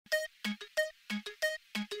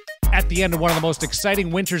the end of one of the most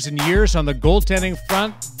exciting winters in years on the goaltending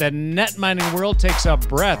front, the net mining world takes a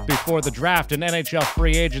breath before the draft and NHL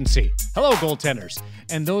free agency. Hello, goaltenders,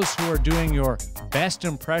 and those who are doing your best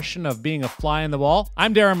impression of being a fly in the wall.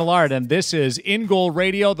 I'm Darren Millard, and this is InGoal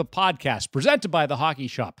Radio, the podcast, presented by The Hockey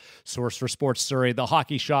Shop. Source for Sports Surrey,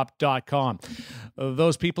 thehockeyshop.com.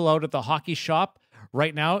 Those people out at The Hockey Shop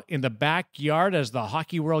right now in the backyard as the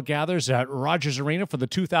hockey world gathers at Rogers Arena for the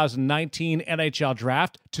 2019 NHL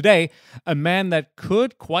Draft. Today, a man that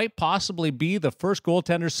could quite possibly be the first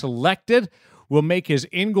goaltender selected will make his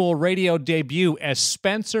InGoal Radio debut as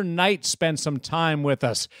Spencer Knight spends some time with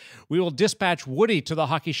us. We will dispatch Woody to the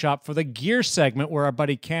Hockey Shop for the gear segment where our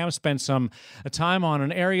buddy Cam spent some time on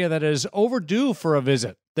an area that is overdue for a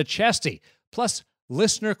visit, the Chesty, plus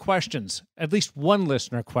listener questions, at least one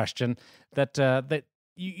listener question that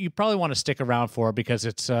you probably want to stick around for because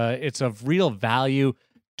it's of real value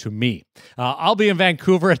to me. I'll be in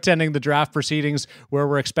Vancouver attending the draft proceedings where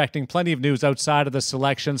we're expecting plenty of news outside of the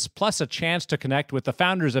selections, plus a chance to connect with the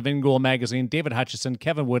founders of InGoal Magazine, David Hutchison,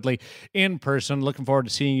 Kevin Woodley, in person. Looking forward to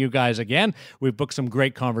seeing you guys again. We've booked some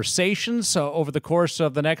great conversations over the course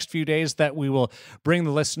of the next few days that we will bring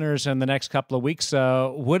the listeners in the next couple of weeks.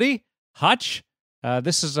 Woody, Hutch,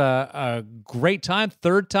 this is a great time,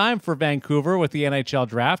 third time for Vancouver with the NHL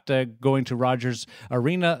Draft, going to Rogers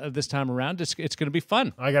Arena this time around. It's going to be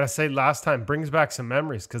fun. I got to say, last time brings back some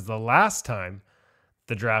memories because the last time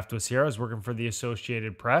the draft was here, I was working for the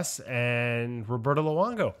Associated Press, and Roberto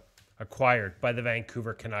Luongo acquired by the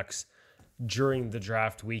Vancouver Canucks during the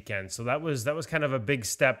draft weekend. So that was kind of a big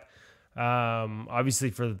step,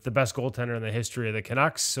 obviously, for the best goaltender in the history of the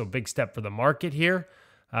Canucks. So big step for the market here.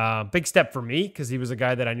 Big step for me because he was a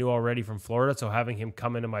guy that I knew already from Florida. So having him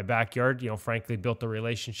come into my backyard, frankly, built a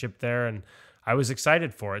relationship there, and I was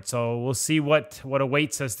excited for it. So we'll see what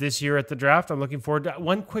awaits us this year at the draft. I'm looking forward to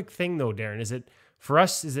one quick thing though, Darren. Is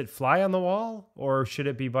it fly on the wall or should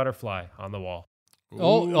it be butterfly on the wall?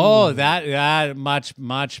 That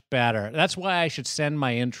much better. That's why I should send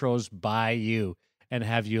my intros by you and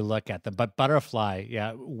have you look at them. But butterfly,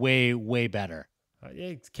 yeah, way better.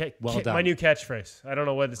 Well done. My new catchphrase. I don't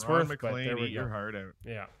know what it's worth, McLean, but there we eat go. Your heart out.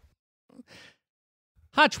 Yeah.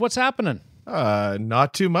 Hutch, what's happening?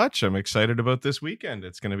 Not too much. I'm excited about this weekend.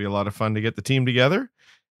 It's going to be a lot of fun to get the team together.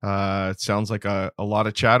 It sounds like a lot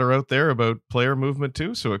of chatter out there about player movement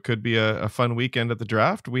too, so it could be a fun weekend at the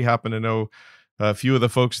draft. We happen to know a few of the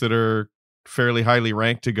folks that are fairly highly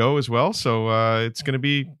ranked to go as well, so it's going to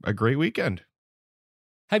be a great weekend.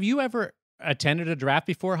 Have you ever attended a draft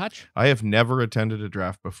before, Hutch? I have never attended a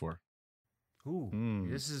draft before. Ooh,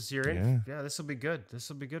 this is your yeah. This will be good. This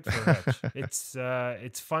will be good for Hutch.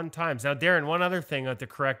 It's fun times. Now, Darren, one other thing to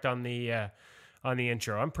correct on the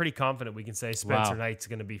intro. I'm pretty confident we can say Spencer Knight's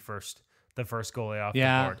going to be the first goalie off the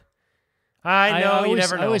board. I know you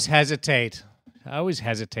never know. I always hesitate.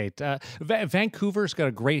 Vancouver's got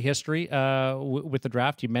a great history with the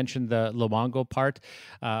draft. You mentioned the Luongo part.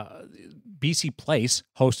 BC Place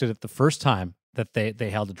hosted it the first time that they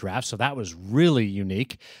held a draft, so that was really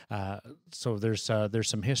unique. So there's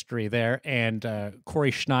some history there, and Corey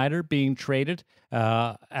Schneider being traded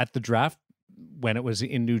at the draft when it was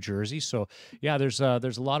in New Jersey. So yeah, there's a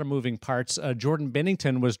lot of moving parts. Jordan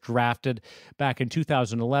Binnington was drafted back in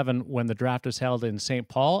 2011 when the draft was held in St.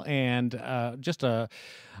 Paul, and just a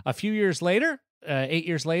few years later, 8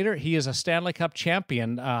 years later, he is a Stanley Cup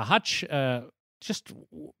champion. Hutch, just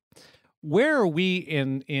where are we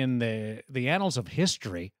in the annals of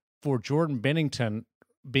history for Jordan Binnington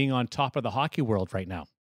being on top of the hockey world right now?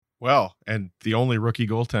 Well, and the only rookie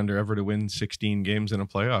goaltender ever to win 16 games in a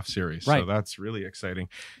playoff series. Right. So that's really exciting.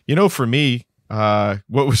 For me,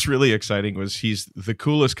 what was really exciting was he's the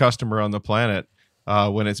coolest customer on the planet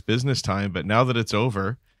when it's business time. But now that it's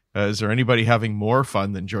over, is there anybody having more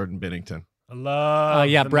fun than Jordan Binnington? I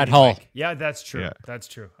love Brett Hull. Bike. Yeah, that's true. Yeah. That's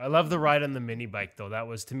true. I love the ride on the mini bike, though. That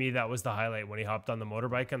was the highlight when he hopped on the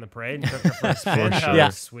motorbike on the parade and took the first spin. That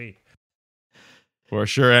was sweet. For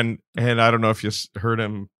sure. And I don't know if you heard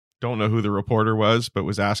him. Don't know who the reporter was, but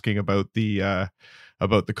was asking about the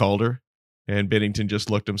Calder, and Binnington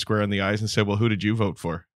just looked him square in the eyes and said, "Well, who did you vote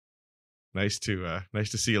for?" Nice to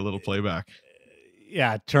see a little playback.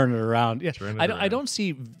 Yeah, turn it around. Yeah, I don't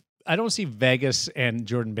see Vegas and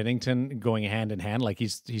Jordan Binnington going hand in hand. Like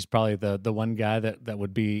he's probably the one guy that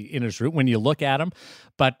would be in his route when you look at him,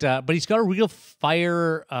 but he's got a real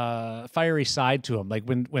fiery side to him. Like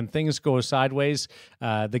when things go sideways,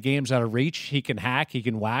 the game's out of reach. He can hack, he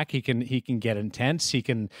can whack, he can get intense. He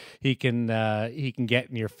can get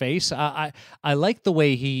in your face. I like the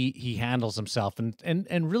way he handles himself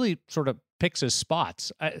and really sort of picks his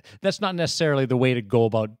spots. That's not necessarily the way to go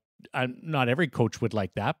about not every coach would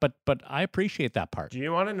like that, but I appreciate that part. Do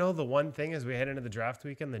you want to know the one thing as we head into the draft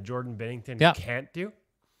weekend that Jordan Binnington can't do?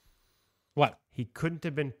 What? He couldn't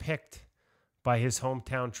have been picked by his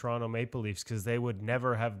hometown Toronto Maple Leafs because they would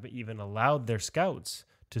never have even allowed their scouts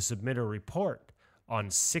to submit a report on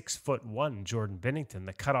 6'1" Jordan Binnington.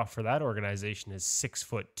 The cutoff for that organization is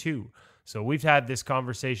 6'2". So we've had this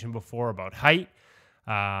conversation before about height,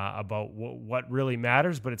 about what really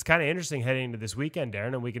matters, but it's kind of interesting heading into this weekend,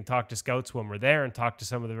 Darren, and we can talk to scouts when we're there and talk to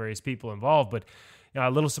some of the various people involved. But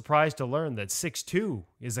a little surprised to learn that 6'2"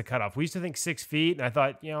 is a cutoff. We used to think 6 feet, and I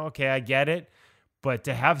thought, okay, I get it. But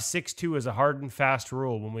to have 6'2" as a hard and fast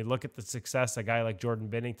rule, when we look at the success a guy like Jordan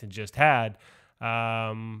Binnington just had,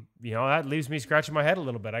 that leaves me scratching my head a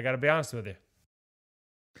little bit. I got to be honest with you.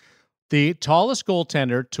 The tallest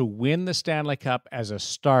goaltender to win the Stanley Cup as a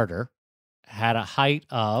starter had a height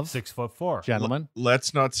of 6'4". Gentlemen,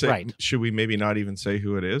 let's not say. Right. Should we maybe not even say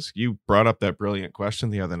who it is? You brought up that brilliant question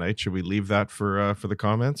the other night. Should we leave that for the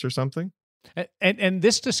comments or something? And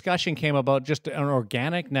this discussion came about just an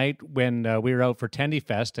organic night when we were out for Tendy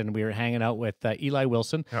Fest and we were hanging out with Eli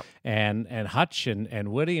Wilson and Hutch and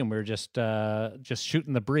Woody, and we were just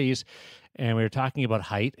shooting the breeze, and we were talking about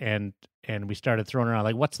height, and we started throwing around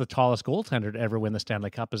like, what's the tallest goaltender to ever win the Stanley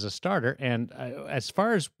Cup as a starter? And as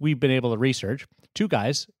far as we've been able to research, two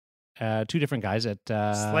different guys at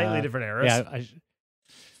slightly different eras. Yeah.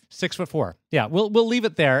 6'4". Yeah, we'll leave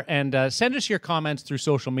it there, and send us your comments through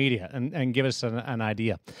social media and give us an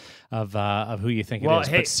idea of who you think it is.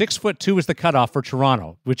 Hey, but 6'2" is the cutoff for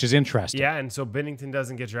Toronto, which is interesting. Yeah, and so Binnington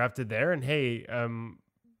doesn't get drafted there. And hey,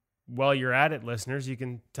 while you're at it, listeners, you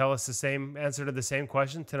can tell us the same answer to the same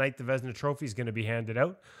question. Tonight, the Vezina Trophy is going to be handed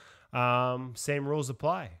out. Same rules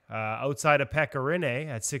apply. Outside of Pekka Rinne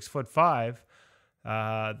at 6'5",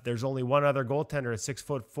 there's only one other goaltender at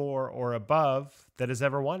 6'4" or above that has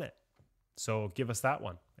ever won it. So give us that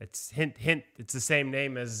one. It's hint. It's the same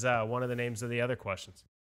name as one of the names of the other questions.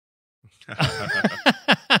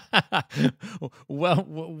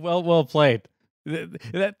 Well played.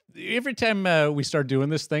 That every time we start doing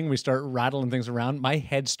this thing, we start rattling things around. My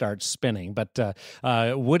head starts spinning. But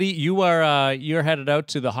Woody, you're headed out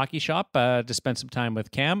to the hockey shop to spend some time with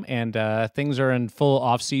Cam, and things are in full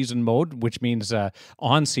off-season mode, which means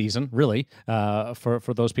on-season, really,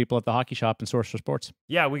 for those people at the hockey shop and Source for Sports.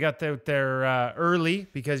 Yeah, we got out there early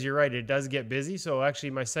because you're right, it does get busy. So actually,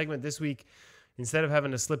 my segment this week, instead of having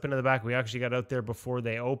to slip into the back, we actually got out there before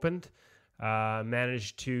they opened.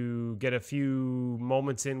 Managed to get a few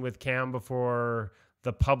moments in with Cam before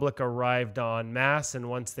the public arrived en masse, and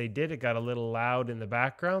once they did, it got a little loud in the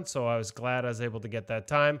background, so I was glad I was able to get that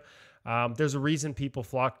time. There's a reason people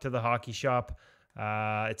flock to the hockey shop.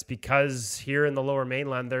 It's because here in the Lower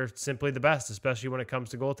Mainland, they're simply the best, especially when it comes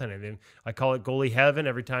to goaltending. I call it goalie heaven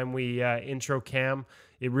every time we intro Cam.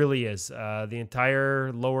 It really is. The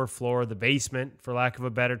entire lower floor, the basement, for lack of a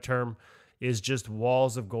better term, is just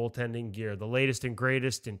walls of goaltending gear. The latest and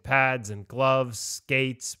greatest in pads and gloves,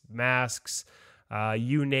 skates, masks,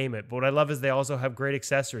 you name it. But what I love is they also have great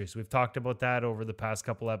accessories. We've talked about that over the past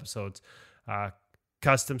couple episodes.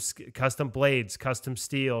 Custom blades, custom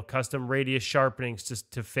steel, custom radius sharpenings just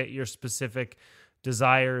to fit your specific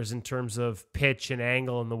desires in terms of pitch and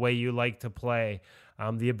angle and the way you like to play.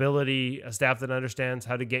 The ability, a staff that understands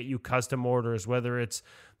how to get you custom orders, whether it's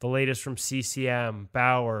the latest from CCM,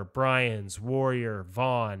 Bauer, Bryans, Warrior,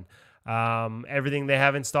 Vaughn, everything they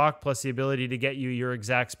have in stock, plus the ability to get you your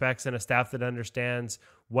exact specs, and a staff that understands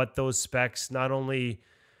what those specs, not only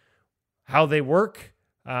how they work,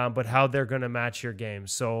 but how they're going to match your game.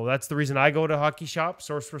 So that's the reason I go to Hockey Shop,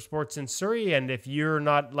 Source for Sports in Surrey. And if you're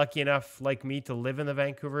not lucky enough like me to live in the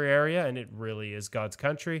Vancouver area, and it really is God's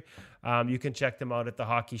country, you can check them out at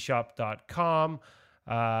thehockeyshop.com.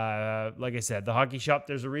 Like I said, the Hockey Shop,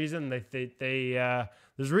 there's a reason there's a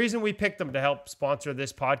reason we picked them to help sponsor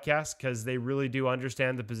this podcast, because they really do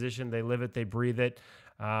understand the position. They live it, they breathe it.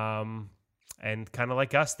 And kind of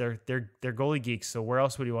like us, they're goalie geeks. So where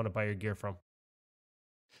else would you want to buy your gear from?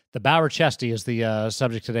 The Bauer Chesty is the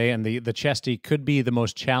subject today, and the Chesty could be the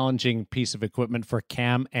most challenging piece of equipment for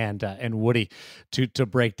Cam and Woody to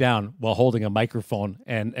break down while holding a microphone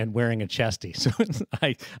and wearing a Chesty. So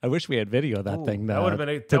I wish we had video of that thing. That would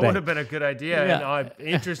have been a good idea. Yeah. And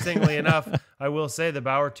interestingly enough, I will say the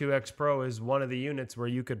Bauer 2X Pro is one of the units where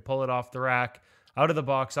you could pull it off the rack, out of the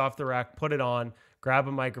box, off the rack, put it on, grab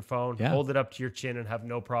a microphone, hold it up to your chin, and have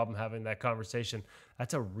no problem having that conversation.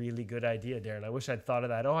 That's a really good idea, Darren. I wish I'd thought of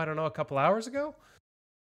that. I don't know, a couple hours ago?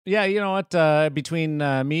 Yeah, you know what? Between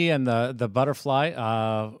me and the butterfly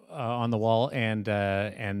on the wall, and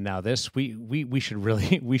now this, we should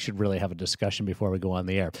really we should really have a discussion before we go on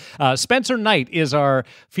the air. Spencer Knight is our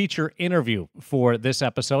feature interview for this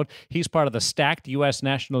episode. He's part of the stacked U.S.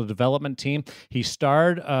 national development team. He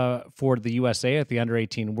starred for the USA at the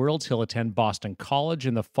Under-18 Worlds. He'll attend Boston College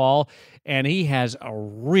in the fall, and he has a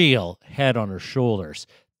real head on his shoulders.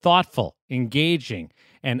 Thoughtful, engaging,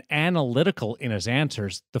 and analytical in his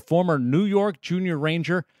answers, the former New York Junior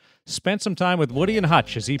Ranger spent some time with Woody and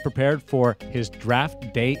Hutch as he prepared for his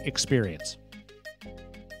draft day experience.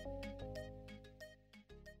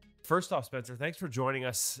 First off, Spencer, thanks for joining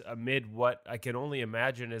us amid what I can only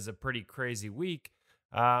imagine is a pretty crazy week.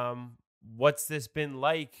 What's this been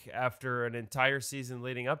like after an entire season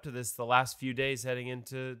leading up to this, the last few days heading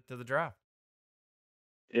into the draft?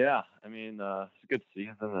 Yeah, I mean, it's a good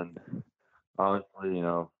season, and honestly,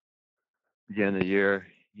 beginning of the year,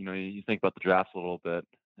 you think about the draft a little bit.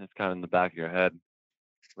 And it's kind of in the back of your head.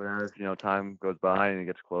 Whereas, time goes by and it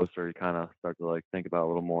gets closer, you kind of start to think about a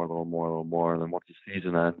little more. And then once the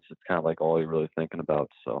season ends, it's kind of like all you're really thinking about.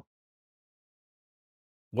 So,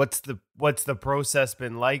 What's the process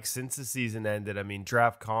been like since the season ended? I mean,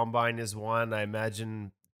 draft combine is one. I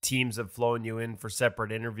imagine teams have flown you in for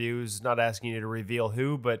separate interviews. Not asking you to reveal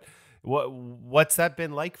who, but what's that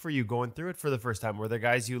been like for you going through it for the first time? Were there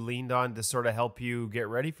guys you leaned on to sort of help you get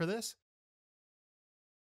ready for this?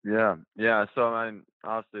 yeah. So, I mean,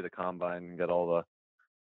 obviously the combine, you get all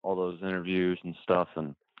those interviews and stuff,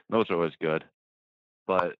 and those are always good.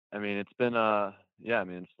 But, I mean, it's been,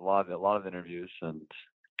 it's a lot of interviews and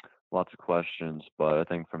lots of questions. But I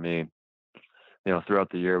think for me, throughout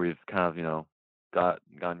the year, we've kind of,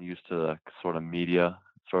 gotten used to the sort of media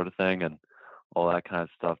sort of thing and all that kind of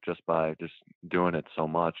stuff just by just doing it so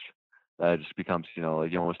much that it just becomes, you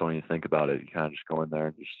almost don't even think about it. You kind of just go in there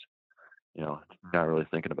and just, not really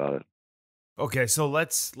thinking about it. Okay, so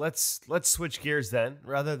let's switch gears then.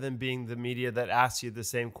 Rather than being the media that asks you the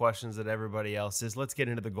same questions that everybody else is, let's get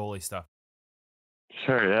into the goalie stuff.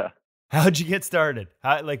 Sure, yeah. How'd you get started?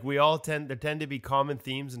 There tend to be common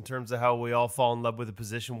themes in terms of how we all fall in love with a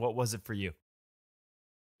position. What was it for you?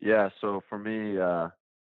 Yeah, so for me, I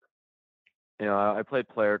played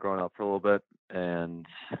player growing up for a little bit, and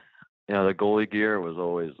the goalie gear was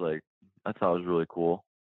always I thought it was really cool.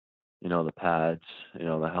 The pads,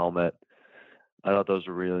 the helmet. I thought those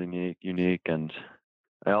were really unique, and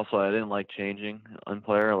I didn't like changing on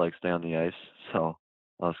player, like stay on the ice. So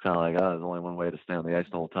I was kind of there's only one way to stay on the ice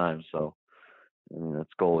the whole time. So I mean, that's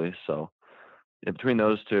goalie. So yeah, between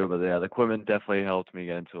those two, but yeah, the equipment definitely helped me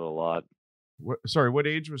get into it a lot. What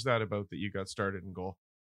age was that about that you got started in goal?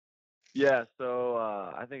 Yeah, so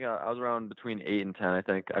I think I was around between 8 and 10. I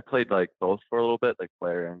think I played both for a little bit, like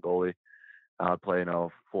player and goalie. I would play,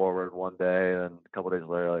 forward one day, and a couple days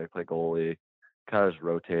later, I play goalie, kind of just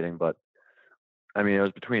rotating. But I mean, it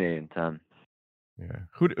was between 8 and 10. Yeah.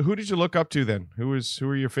 Who did you look up to then? Who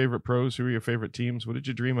were your favorite pros? Who were your favorite teams? What did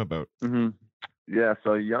you dream about? Mm-hmm. Yeah,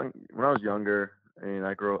 so when I was younger, I mean,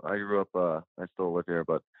 I grew up. I still live here,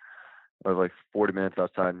 but I was 40 minutes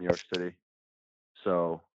outside New York City.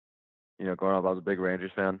 So, growing up, I was a big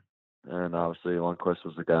Rangers fan, and obviously Lundqvist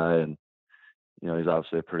was the guy, and he's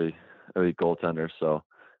obviously a pretty elite goaltender. So,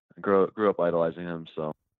 I grew up idolizing him.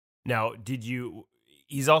 So, Now,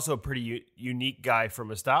 he's also a pretty unique guy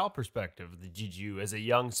from a style perspective. Did you, as a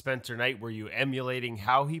young Spencer Knight, were you emulating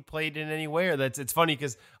how he played in any way? Or it's funny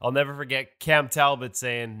because I'll never forget Cam Talbot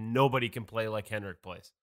saying nobody can play like Henrik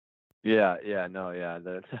plays. Yeah.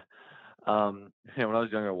 When I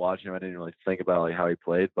was younger watching him, I didn't really think about how he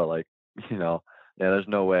played, but there's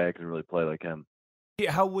no way I could really play like him.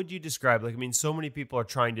 How would you describe, so many people are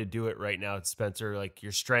trying to do it right now, Spencer,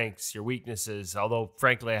 your strengths, your weaknesses, although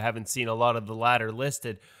frankly, I haven't seen a lot of the latter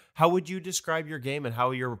listed. How would you describe your game and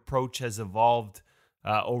how your approach has evolved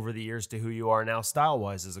over the years to who you are now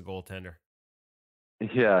style-wise as a goaltender?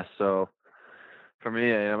 Yeah, so for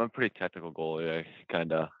me, I'm a pretty technical goalie. I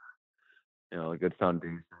kind of, a good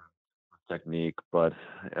foundation, technique, but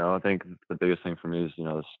I think the biggest thing for me is,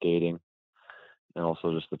 the skating and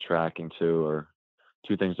also just the tracking too, or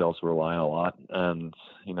two things I also rely on a lot. And,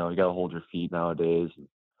 you got to hold your feet nowadays.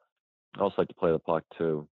 I also like to play the puck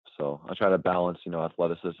too. So I try to balance,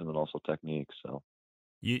 athleticism and also technique. So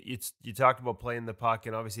you talked about playing the puck,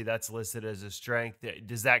 and obviously that's listed as a strength.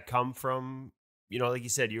 Does that come from, like you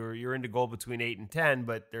said, you're into goal between 8 and 10,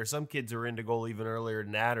 but there are some kids who are into goal even earlier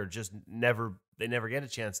than that, or just never get a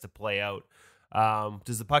chance to play out.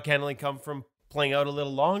 Does the puck handling come from playing out a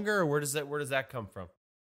little longer, or where does that come from?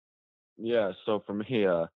 Yeah, so for me,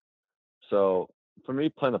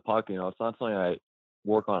 playing the puck, it's not something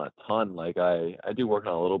work on a ton. Like I do work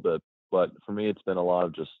on a little bit, but for me, it's been a lot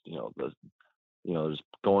of just, just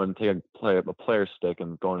going, take a player stick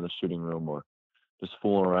and going to the shooting room or just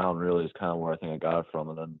fooling around really is kind of where I think I got it from.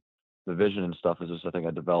 And then the vision and stuff is just, I think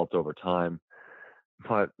I developed over time.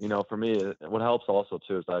 But, for me, what helps also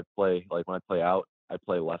too is I play, like when I play out, I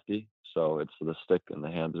play lefty. So it's the stick and the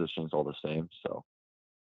hand position is all the same. So.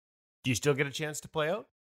 Do you still get a chance to play out?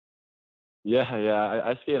 Yeah.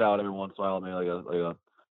 I skate out every once in a while, maybe like a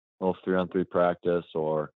little 3-on-3 practice,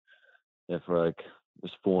 or if we're like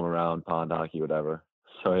just fooling around, pond hockey, whatever.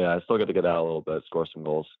 So yeah, I still get to get out a little bit, score some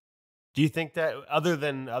goals. Do you think that other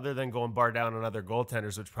than going bar down on other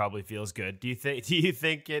goaltenders, which probably feels good, do you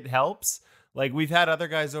think it helps? Like we've had other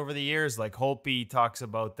guys over the years, like Holtby talks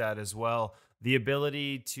about that as well. The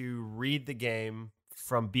ability to read the game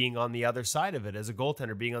from being on the other side of it as a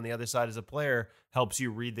goaltender, being on the other side as a player helps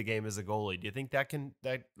you read the game as a goalie. Do you think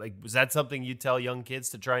was that something you tell young kids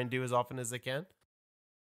to try and do as often as they can?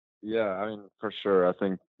 Yeah, I mean, for sure. I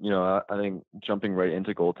think, I think jumping right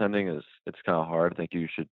into goaltending it's kind of hard. I think you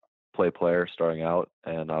should play player starting out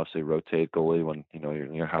and obviously rotate goalie when, you're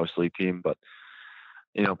in your house league team. But,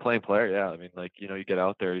 playing player, yeah. I mean, like, you get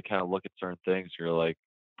out there, you kind of look at certain things. You're like,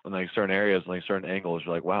 in like certain areas, like certain angles,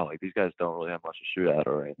 you're like, wow, like these guys don't really have much to shoot at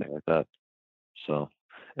or anything like that. So,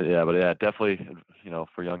 yeah, but yeah, definitely,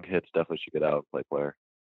 for young kids, definitely should get out, play player.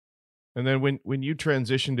 And then when you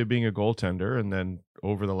transitioned to being a goaltender, and then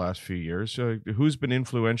over the last few years, who's been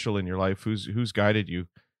influential in your life? Who's guided you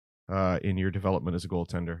in your development as a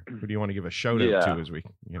goaltender? Who do you want to give a shout out to as we,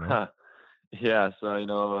 Yeah, so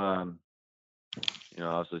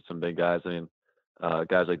obviously some big guys. I mean,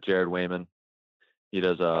 guys like Jared Wayman. He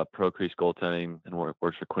does pro crease goaltending and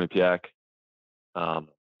works for Quinnipiac.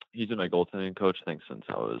 He's been my goaltending coach, I think, since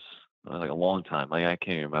I was like a long time. Like I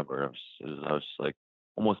can't even remember. I was like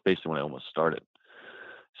almost basically when I almost started.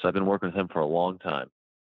 So I've been working with him for a long time.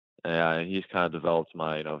 And he's kind of developed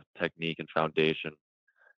my, technique and foundation.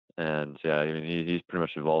 And yeah, I mean, he's pretty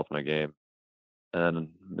much evolved my game. And then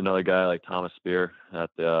another guy like Thomas Spear at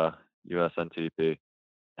the USNTP.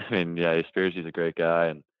 I mean, yeah, Spears, he's a great guy,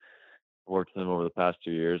 and worked with him over the past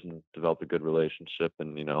 2 years and developed a good relationship.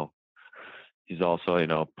 And, he's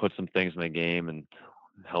also, put some things in my game and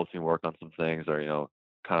helps me work on some things that are,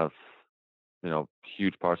 kind of,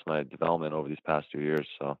 huge parts of my development over these past 2 years.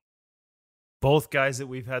 So. Both guys that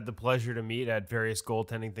we've had the pleasure to meet at various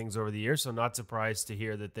goaltending things over the years, so not surprised to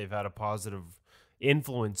hear that they've had a positive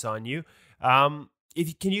influence on you. Can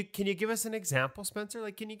you give us an example, Spencer?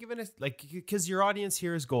 Like, can you give us because your audience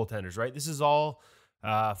here is goaltenders, right? This is all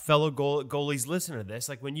fellow goalies. Listen to this.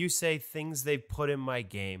 Like when you say things they've put in my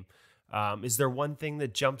game, is there one thing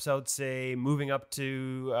that jumps out? Say moving up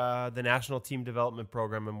to the national team development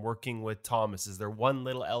program and working with Thomas. Is there one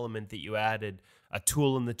little element that you added? A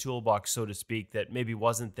tool in the toolbox, so to speak, that maybe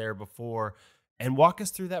wasn't there before, and walk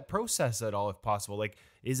us through that process at all, if possible. Like,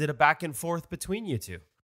 is it a back and forth between you two?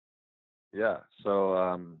 Yeah. So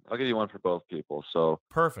I'll give you one for both people. So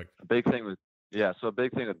perfect. A big thing with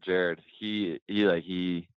Jared, he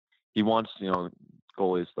wants,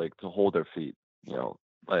 goalies like to hold their feet,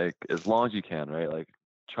 like as long as you can, right? Like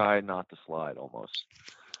try not to slide almost.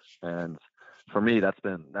 And for me, that's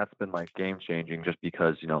been like game changing, just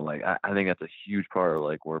because, like I think that's a huge part of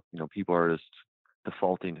like where, people are just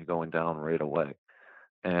defaulting to going down right away.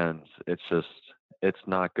 And it's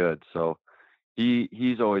not good. So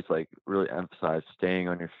he's always like really emphasized staying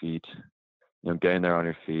on your feet, getting there on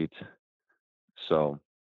your feet. So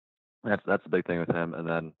that's a big thing with him. And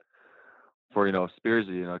then for,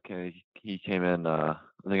 Spearsy, he came in, I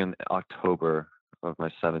think in October of my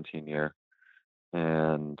 17 year.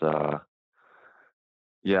 And,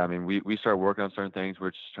 yeah, I mean, we started working on certain things.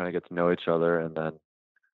 We're just trying to get to know each other. And then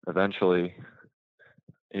eventually,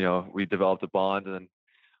 we developed a bond. And then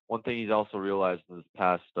one thing he's also realized in this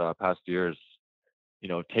past years,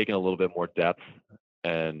 taking a little bit more depth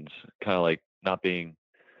and kind of like not being,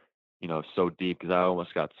 so deep, because I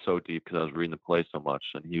almost got so deep because I was reading the play so much.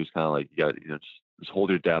 And he was kind of like, you got to, just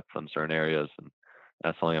hold your depth on certain areas. And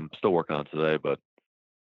that's something I'm still working on today, but.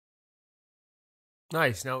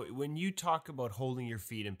 Nice. Now, when you talk about holding your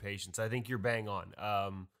feet and patience, I think you're bang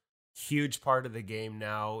on. Huge part of the game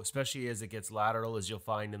now, especially as it gets lateral, as you'll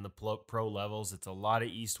find in the pro levels. It's a lot of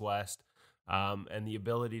east-west, and the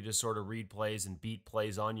ability to sort of read plays and beat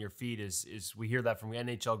plays on your feet is we hear that from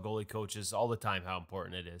NHL goalie coaches all the time, how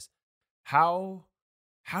important it is. How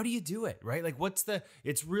do you do it, right? Like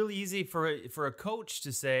it's really easy for a coach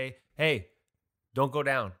to say, hey, don't go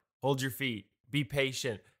down, hold your feet, be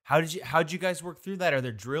patient. How'd you guys work through that? Are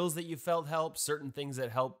there drills that you felt help, certain things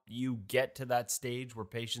that help you get to that stage where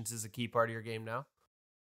patience is a key part of your game now?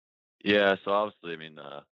 Yeah, so obviously, I mean,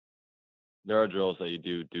 there are drills that you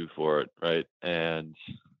do for it, right? And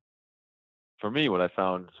for me, what I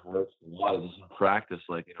found works a lot is in practice,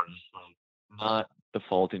 like, just like not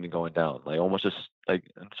defaulting to going down, like almost just like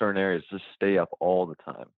in certain areas, just stay up all the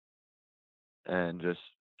time and just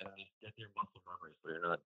get your muscle memory so you're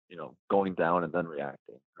not, going down and then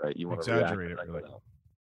reacting, right? You want to react Exaggerate and it, then go really. down.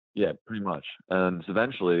 Yeah, pretty much. And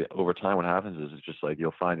eventually, over time, what happens is it's just like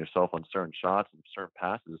you'll find yourself on certain shots and certain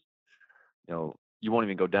passes. You won't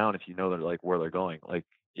even go down if you know they're like where they're going. Like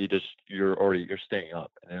you're staying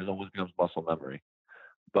up, and it almost becomes muscle memory.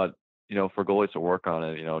 But for goalies to work on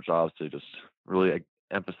it, it's obviously just really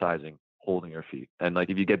emphasizing holding your feet. And like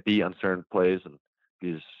if you get beat on certain plays and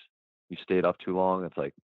because you stayed up too long, it's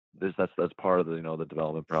like that's part of the the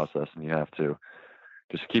development process, and you have to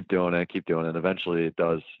just keep doing it. Eventually, it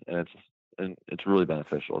does, and it's really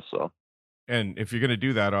beneficial. So. And if you're going to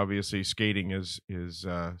do that, obviously skating is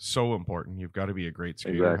so important. You've got to be a great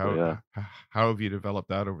skater. Exactly, yeah. How have you developed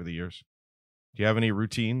that over the years? Do you have any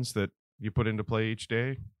routines that you put into play each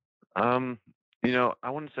day? I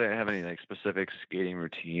wouldn't say I have any like specific skating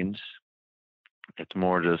routines. It's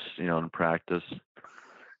more just, in practice,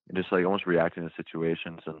 just like almost reacting to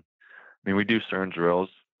situations. And I mean, we do certain drills,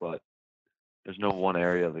 but there's no one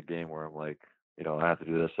area of the game where I'm like, I have to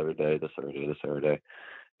do this every day, this every day, this every day.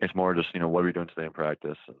 It's more just, what are we doing today in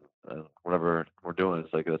practice? And whatever we're doing,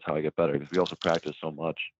 it's like, that's how I get better. Because we also practice so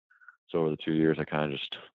much. So over the 2 years, I kind of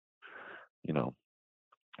just,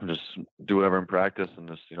 just do whatever in practice and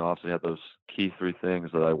just, obviously have those key 3 things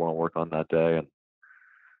that I want to work on that day and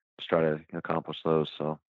just try to accomplish those.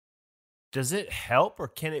 So. Does it help or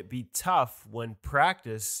can it be tough when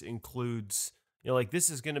practice includes, like this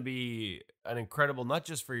is going to be an incredible, not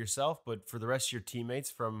just for yourself, but for the rest of your teammates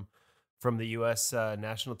from the U.S.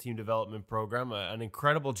 National Team Development Program, an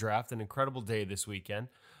incredible draft, an incredible day this weekend.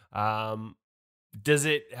 How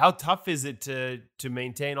tough is it to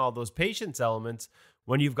maintain all those patience elements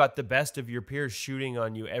when you've got the best of your peers shooting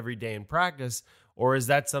on you every day in practice? Or is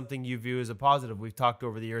that something you view as a positive? We've talked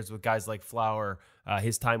over the years with guys like Flower,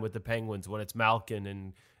 his time with the Penguins, when it's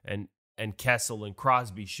Malkin and Kessel and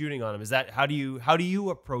Crosby shooting on him. Is that how do you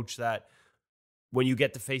approach that when you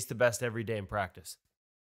get to face the best every day in practice?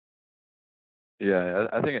 Yeah,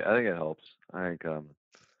 I think it helps. I think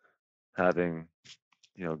having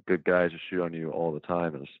good guys to shoot on you all the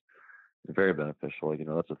time is very beneficial. Like,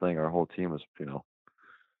 that's the thing. Our whole team was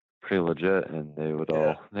pretty legit, and they would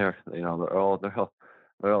all they're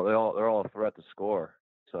all a threat to score.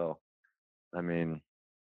 So, I mean,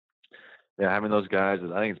 yeah, having those guys,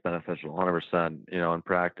 I think it's beneficial, 100%. In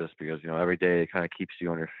practice because every day it kind of keeps you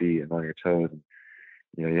on your feet and on your toes. And,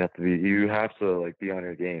 you have to like be on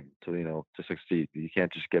your game to succeed. You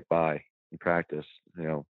can't just get by in practice,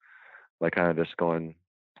 by kind of just going,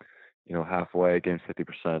 halfway, getting 50%.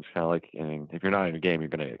 It's kind of like, if you're not in your game, you're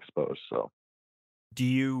going to get exposed. So.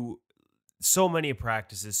 So many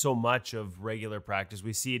practices, so much of regular practice,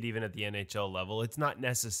 we see it even at the NHL level. It's not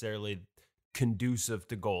necessarily conducive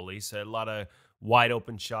to goalies. A lot of wide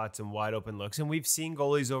open shots and wide open looks. And we've seen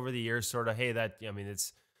goalies over the years sort of, hey,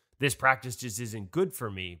 this practice just isn't good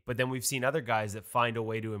for me. But then we've seen other guys that find a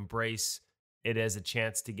way to embrace it as a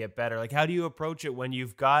chance to get better. Like, how do you approach it when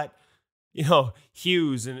you've got,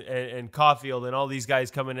 Hughes and Caulfield and all these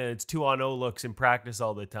guys coming in? It's 2-on-0 looks in practice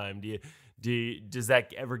all the time. Does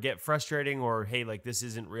that ever get frustrating, or, hey, like this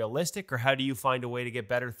isn't realistic, or how do you find a way to get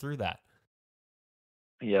better through that?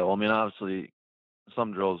 Yeah, well, I mean, obviously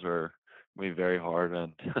some drills are very hard,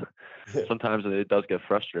 and sometimes it does get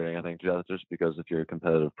frustrating. I think just because if you're a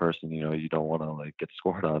competitive person, you don't want to like get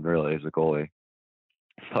scored on really as a goalie.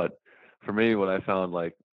 But for me, what I found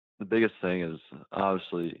like the biggest thing is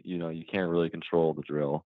obviously you can't really control the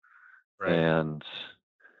drill, Right. and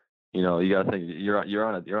you got to think you're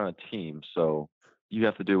on a team, so you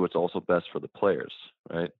have to do what's also best for the players,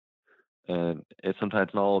 right? And it's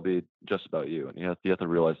sometimes not all be just about you, and you have to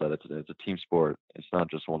realize that it's a team sport. It's not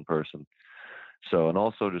just one person. So, and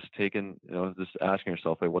also just just asking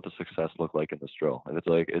yourself, hey, what does success look like in this drill? If it's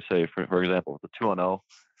like, say for example, the 2-on-0,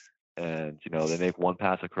 and they make one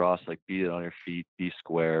pass across, like beat it on your feet, be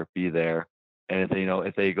square, be there, and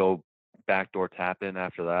if they go backdoor tap in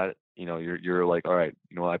after that, you're like, all right,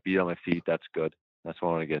 I beat on my feet, that's good, that's what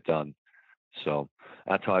I want to get done. So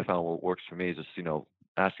that's how I found what works for me is just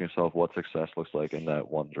asking yourself what success looks like in that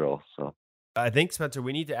one drill. So I think, Spencer,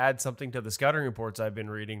 we need to add something to the scouting reports I've been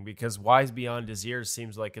reading, because wise beyond his years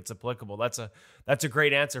seems like it's applicable. That's a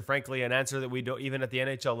great answer, frankly, an answer that we don't, even at the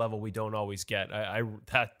NHL level, we don't always get.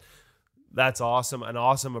 That's awesome. An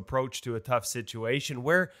awesome approach to a tough situation,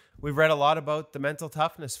 where we've read a lot about the mental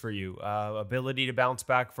toughness for you, ability to bounce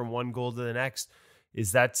back from one goal to the next.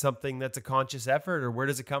 Is that something that's a conscious effort, or where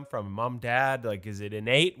does it come from? Mom, dad, like, is it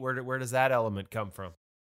innate? Where does that element come from?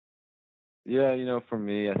 Yeah, for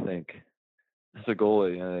me, I think as a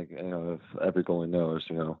goalie, I think if every goalie knows,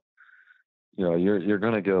 you're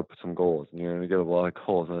gonna give up some goals, and you're gonna give up a lot of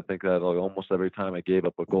goals. And I think that like almost every time I gave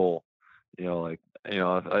up a goal, I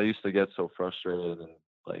used to get so frustrated, and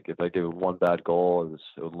like if I give one bad goal,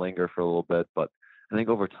 it would linger for a little bit. But I think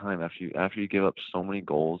over time, after you give up so many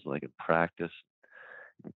goals, like in practice,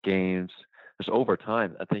 games, just over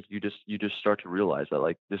time, I think you just start to realize that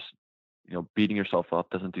like this, beating yourself up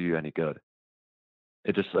doesn't do you any good.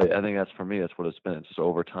 It just, I think that's for me, that's what it's been. It's just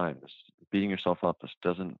over time. Just beating yourself up just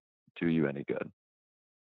doesn't do you any good.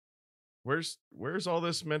 Where's all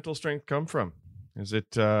this mental strength come from? Is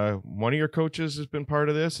it one of your coaches has been part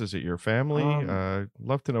of this? Is it your family?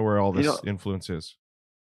 Love to know where all this influence is.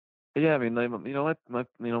 Yeah, I mean, my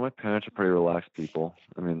parents are pretty relaxed people.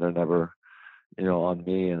 I mean, they're never, on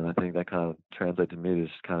me, and I think that kind of translates to me to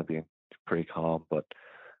just kind of being pretty calm. But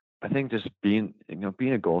I think just being a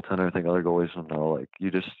goaltender, I think other goalies will know, like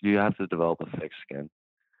you have to develop a thick skin,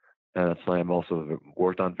 and that's something I'm also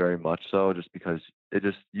worked on very much so, just because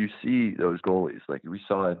you see those goalies, like we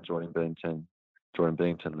saw it in Jordan Bennington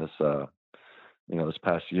this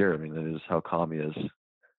past year. I mean, it is how calm he is,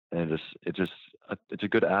 and it's a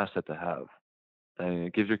good asset to have, and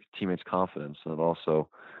it gives your teammates confidence, and it also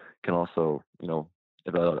can also,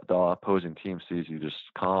 if the opposing team sees you just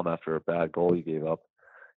calm after a bad goal you gave up,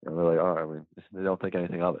 they're like, all right, I mean, they don't think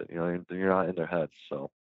anything of it. You're not in their heads. So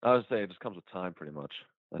I would say it just comes with time, pretty much,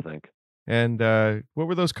 I think. And what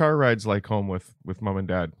were those car rides like home with mom and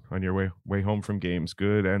dad on your way home from games,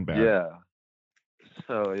 good and bad? Yeah.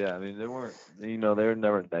 So yeah, I mean, they weren't, they were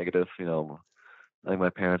never negative. I think my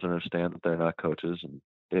parents understand that they're not coaches, and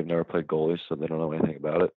they've never played goalies, so they don't know anything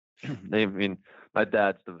about it. My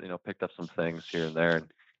dad's picked up some things here and there, and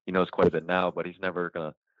he knows quite a bit now, but he's never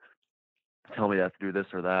gonna tell me I have to do this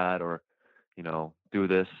or that, or do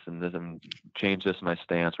this and this and change this in my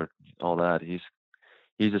stance or all that. He's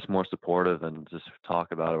just more supportive and just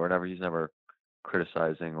talk about it or whatever. He's never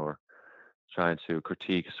criticizing or trying to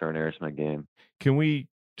critique certain areas of my game. Can we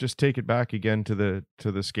just take it back again to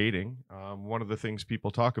the skating? One of the things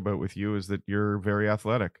people talk about with you is that you're very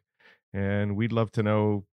athletic, and we'd love to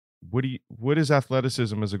know, what does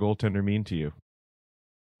athleticism as a goaltender mean to you?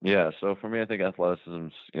 Yeah, so for me, I think athleticism,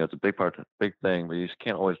 it's a big thing, but you just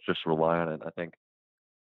can't always just rely on it. I think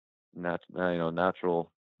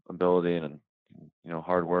natural ability and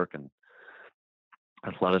hard work and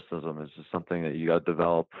athleticism is just something that you got to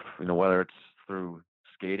develop. Whether it's through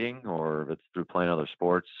skating or if it's through playing other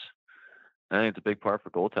sports. I think it's a big part for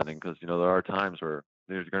goaltending because there are times where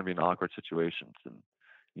there's going to be awkward situations, and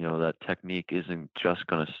that technique isn't just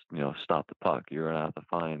going to stop the puck. You're going to have to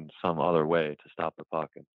find some other way to stop the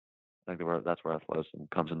puck, and I think that's where athleticism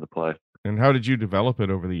comes into play. And how did you develop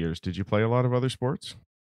it over the years? Did you play a lot of other sports?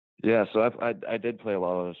 Yeah, so I did play a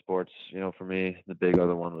lot of other sports. For me, the big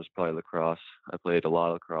other one was probably lacrosse. I played a lot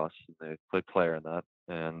of lacrosse. I played player in that,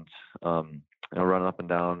 and running up and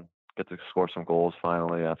down, get to score some goals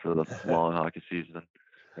finally after the long hockey season,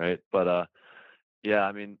 right? But yeah,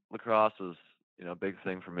 I mean, lacrosse was a big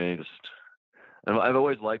thing for me. And I've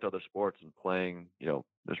always liked other sports and playing,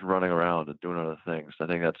 just running around and doing other things. I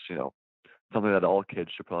think that's something that all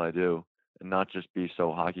kids should probably do, and not just be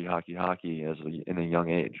so hockey in a young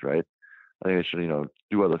age, right? I think they should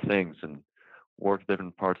do other things and work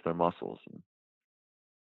different parts of their muscles.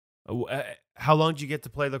 How long did you get to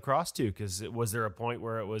play lacrosse too? Because was there a point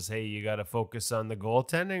where it was, hey, you got to focus on the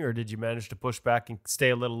goaltending, or did you manage to push back and stay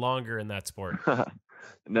a little longer in that sport?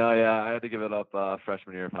 No, yeah, I had to give it up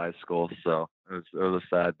freshman year of high school, so it was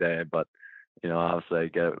a sad day. But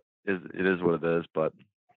obviously, it is what it is. But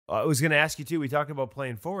I was going to ask you too. We talked about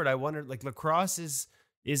playing forward. I wondered, like, lacrosse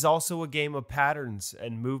is also a game of patterns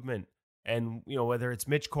and movement, and whether it's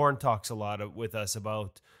Mitch Korn talks a lot with us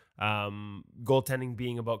about goaltending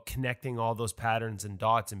being about connecting all those patterns and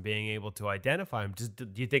dots and being able to identify them. Do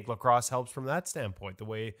you think lacrosse helps from that standpoint, the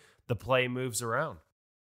way the play moves around?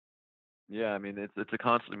 Yeah, I mean, it's a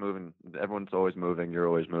constantly moving. Everyone's always moving. You're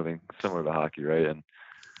always moving, similar to hockey, right? And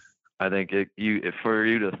I think for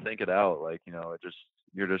you to think it out, like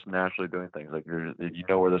you're just naturally doing things. Like you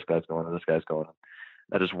know where this guy's going or this guy's going.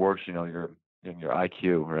 That just works. Your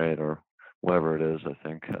IQ, right, or whatever it is. I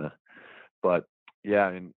think, but yeah,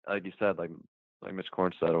 I mean, like you said, like Mitch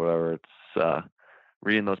Korn said or whatever, it's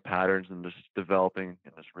reading those patterns and just developing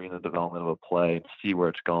and just reading the development of a play and see where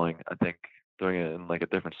it's going. I think doing it in like a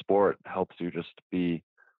different sport helps you just be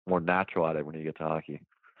more natural at it when you get to hockey.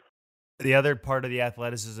 The other part of the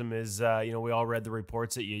athleticism is, we all read the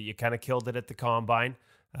reports that you kind of killed it at the combine,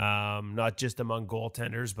 not just among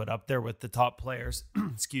goaltenders, but up there with the top players.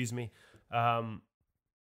 Excuse me.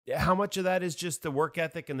 How much of that is just the work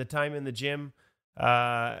ethic and the time in the gym,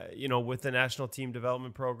 with the national team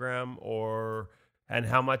development program, and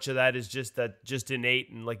how much of that is just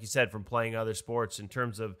innate and, like you said, from playing other sports in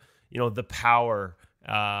terms of, the power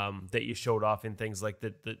that you showed off in things like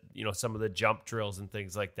the some of the jump drills and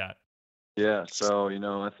things like that. Yeah. So,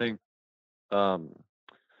 I think, I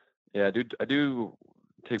do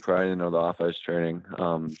take pride in, the off-ice training.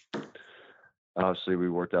 Obviously we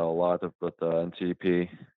worked out a lot with the NTP,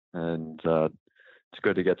 and it's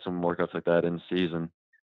good to get some workouts like that in season.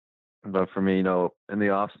 But for me, in the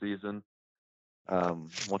off season,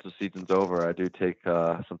 once the season's over, I do take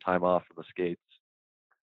some time off from the skates.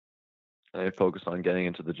 I focus on getting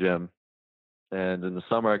into the gym. And in the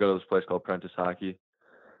summer, I go to this place called Prentice Hockey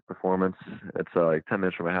Performance. It's like 10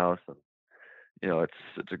 minutes from my house, and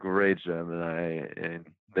it's a great gym. And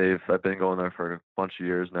I've been going there for a bunch of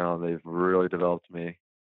years now, and they've really developed me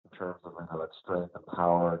in terms of that strength and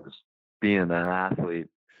power, and just being an athlete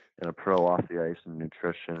and a pro off the ice, and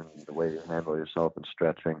nutrition, and the way you handle yourself and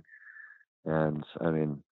stretching. And I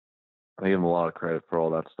give them a lot of credit for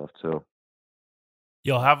all that stuff too.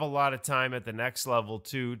 You'll have a lot of time at the next level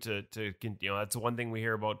too. That's one thing we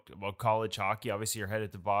hear about college hockey. Obviously, you're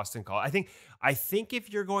headed to Boston College. I think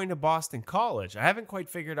if you're going to Boston College, I haven't quite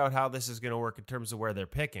figured out how this is going to work in terms of where they're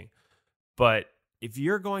picking. But if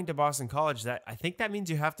you're going to Boston College, I think that means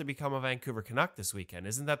you have to become a Vancouver Canuck this weekend.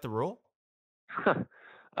 Isn't that the rule? I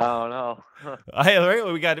don't know.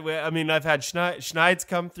 I've had Schneid's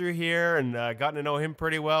come through here and gotten to know him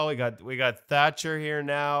pretty well. We got Thatcher here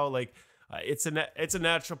now. Like, it's a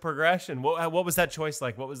natural progression. What was that choice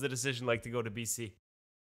like? What was the decision like to go to BC?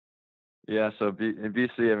 Yeah, so in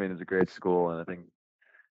BC, it's a great school, and I think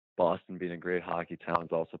Boston being a great hockey town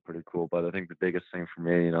is also pretty cool. But I think the biggest thing for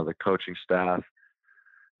me, the coaching staff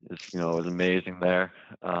is amazing there.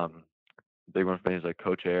 Big one for me is like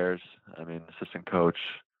Coach Ayers, assistant coach,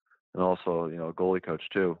 and also, goalie coach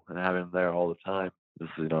too. And having him there all the time is,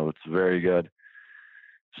 it's very good.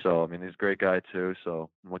 So, he's a great guy too. So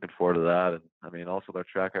I'm looking forward to that. And also their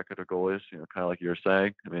track record of goalies, kind of like you were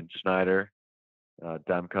saying. Schneider,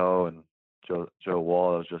 Demko, and Joe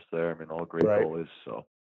Wall was just there. All great goalies. So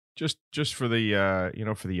just for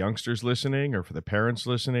the for the youngsters listening or for the parents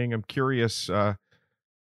listening, I'm curious,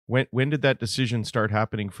 when did that decision start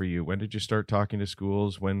happening for you? When did you start talking to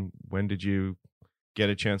schools? When did you get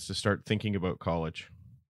a chance to start thinking about college?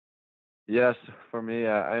 Yes, for me,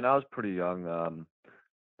 I was pretty young.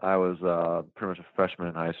 I was pretty much a freshman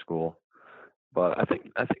in high school, but I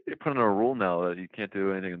think they put in a rule now that you can't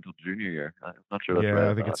do anything until junior year. I'm not sure. Yeah,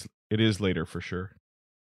 I think it is later for sure.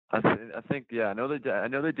 I think I know they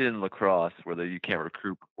did in lacrosse where you can't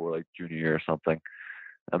recruit before like junior year or something.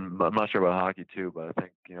 I'm not sure about hockey too, but I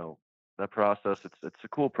think that process. It's a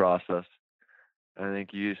cool process. And I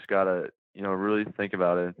think you just gotta really think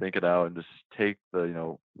about it and think it out, and just take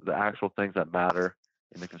the actual things that matter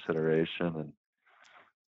into consideration.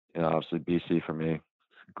 And obviously BC for me, a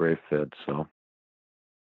great fit. So,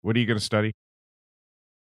 what are you going to study?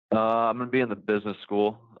 I'm going to be in the business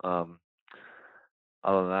school. Other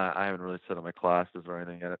than that, I haven't really set up my classes or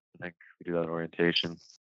anything yet. I think we do that in orientation.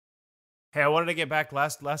 Hey, I wanted to get back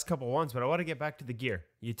last couple ones, but I want to get back to the gear.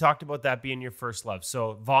 You talked about that being your first love.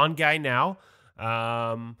 So Vaughn guy now.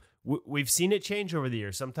 We've seen it change over the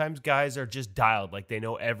years. Sometimes guys are just dialed, like they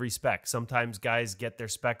know every spec. Sometimes guys get their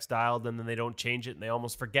specs dialed and then they don't change it and they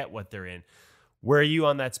almost forget what they're in. Where are you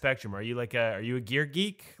on that spectrum? Are you a gear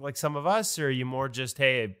geek like some of us, or are you more just,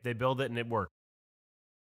 hey, they build it and it works?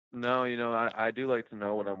 No, I do like to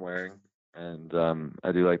know what I'm wearing, and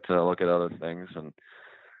I do like to look at other things. And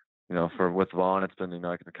with Vaughn, it's been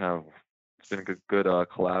it's been a good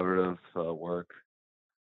collaborative work.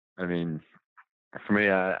 For me,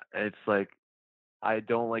 it's like I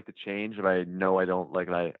don't like to change if I know I don't like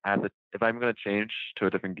it. If I'm gonna change to a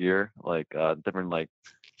different gear, like different like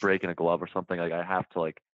break in a glove or something, like I have to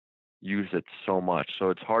like use it so much. So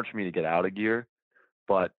it's hard for me to get out of gear,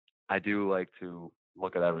 but I do like to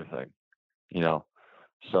look at everything,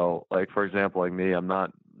 So like for example, like me, I'm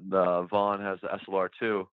not Vaughn has the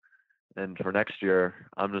SLR2, and for next year,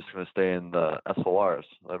 I'm just gonna stay in the SLRs,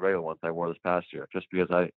 the regular ones I wore this past year, just because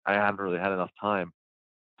I haven't really had enough time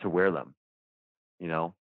to wear them,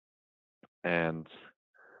 And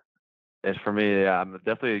it's for me, yeah, I'm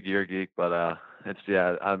definitely a gear geek, but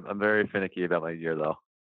I'm very finicky about my gear though.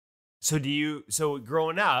 So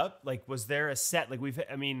growing up, like, was there a set, like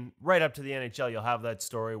right up to the NHL, you'll have that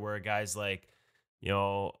story where a guy's like,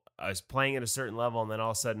 I was playing at a certain level and then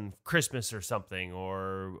all of a sudden Christmas or something,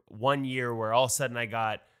 or one year where all of a sudden I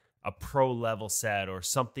got a pro level set or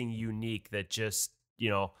something unique that just,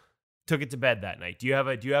 took it to bed that night. Do you have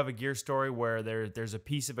a gear story where there's a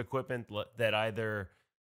piece of equipment that either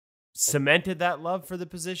cemented that love for the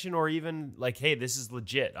position or even like, hey, this is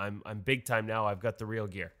legit. I'm big time now. I've got the real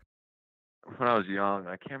gear. When I was young,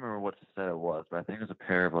 I can't remember what set it was, but I think it was a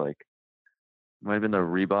pair of might have been the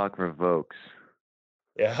Reebok Revokes.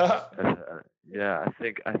 Yeah. Yeah, I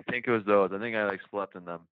think it was those. I think I slept in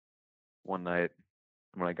them one night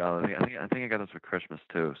when I got them. I think I got those for Christmas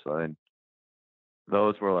too. So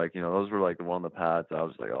those were those were the one of the pads. I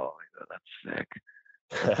was like, oh, that's sick.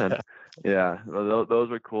 And, yeah, those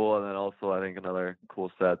were cool. And then also I think another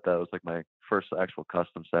cool set that was my first actual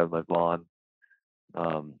custom set with my Vaughn.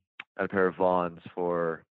 I had a pair of Vaughns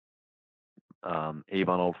for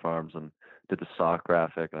Avon Old Farms and did the sock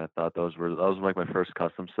graphic, and I thought those were my first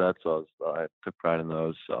custom set, so I took pride in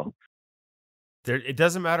those. So it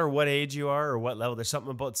doesn't matter what age you are or what level. There's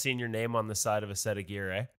something about seeing your name on the side of a set of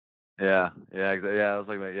gear, eh? Yeah, exactly. Yeah, I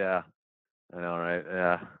was yeah, I know, right?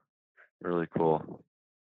 Yeah, really cool.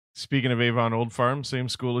 Speaking of Avon Old Farm, same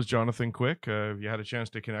school as Jonathan Quick. Have you had a chance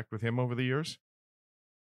to connect with him over the years?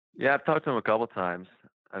 Yeah, I've talked to him a couple times.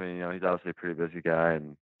 I mean, he's obviously a pretty busy guy,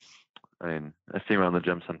 and I see him around the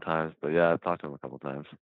gym sometimes, but yeah, I've talked to him a couple times.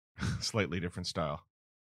 Slightly different style.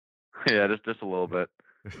 Yeah, just a little bit.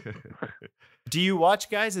 Do you watch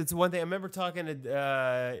guys? It's one thing I remember talking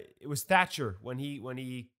to. It was Thatcher when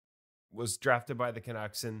he was drafted by the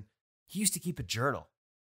Canucks, and he used to keep a journal.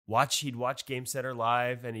 He'd watch Game Center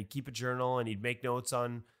live, and he'd keep a journal, and he'd make notes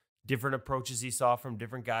on different approaches he saw from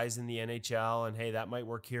different guys in the NHL, and hey, that might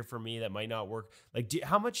work here for me, that might not work.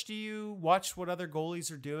 How much do you watch what other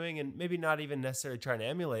goalies are doing, and maybe not even necessarily trying to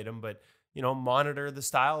emulate them, but monitor the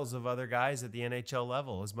styles of other guys at the NHL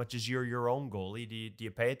level as much as you're your own goalie? Do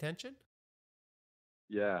you pay attention?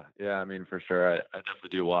 Yeah. I mean, for sure, I definitely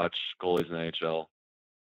do watch goalies in the NHL.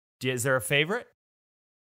 Is there a favorite?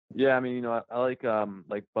 Yeah, I mean, I like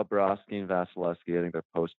Bobrovsky and Vasilevsky. I think their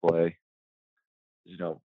post play,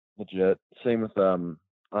 legit. Same with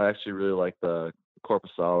I actually really like the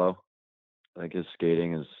Korpisalo. I think his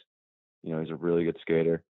skating is, he's a really good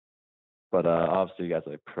skater. But obviously you guys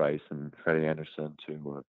like Price and Freddie Anderson too,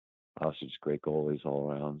 were obviously just great goalies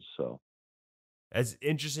all around. So it's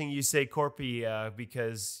interesting you say Corpy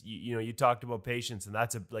because you talked about patience, and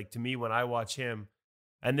that's to me when I watch him,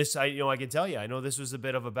 and this I can tell you, I know this was a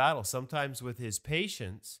bit of a battle sometimes with his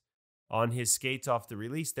patience on his skates off the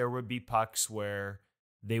release. There would be pucks where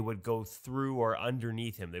they would go through or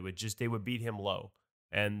underneath him. They would beat him low.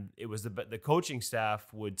 And it was the coaching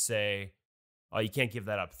staff would say, oh, you can't give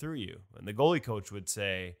that up through you. And the goalie coach would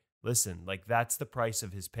say, listen, that's the price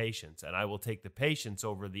of his patience. And I will take the patience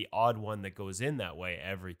over the odd one that goes in that way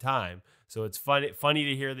every time. So it's funny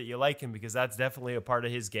to hear that you like him, because that's definitely a part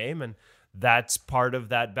of his game. And that's part of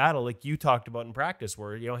that battle, like you talked about in practice,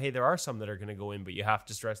 where, hey, there are some that are going to go in, but you have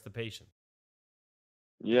to stress the patience.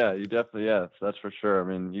 Yeah, you definitely, that's for sure. I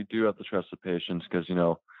mean, you do have to trust the patience, because,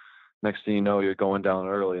 next thing you know, you're going down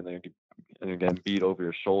early and then you're getting beat over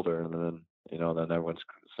your shoulder, and then, then everyone's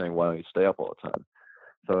saying, why don't you stay up all the time?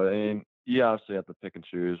 So, I mean, you obviously have to pick and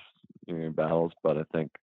choose your battles, but I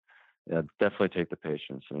think, definitely take the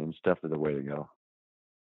patience. I mean, it's definitely the way to go.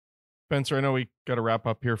 Spencer, I know we got to wrap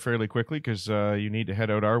up here fairly quickly because you need to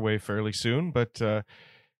head out our way fairly soon, but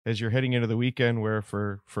as you're heading into the weekend, where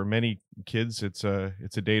for many kids it's a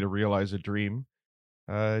day to realize a dream,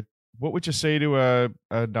 what would you say to a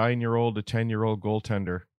 9-year-old, a 10-year-old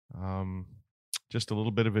goaltender? Just a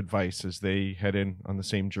little bit of advice as they head in on the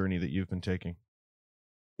same journey that you've been taking.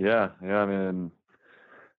 Yeah. I mean,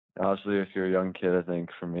 honestly, if you're a young kid, I think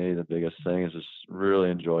for me the biggest thing is just really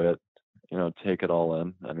enjoy it. Take it all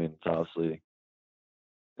in. I mean, it's obviously,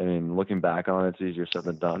 looking back on it, it's easier said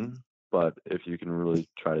than done. But if you can really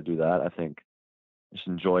try to do that, I think just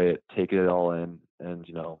enjoy it, take it all in, and,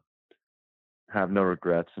 have no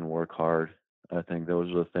regrets and work hard. I think those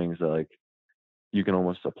are the things that, you can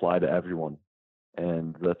almost apply to everyone.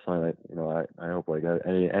 And that's something that, I hope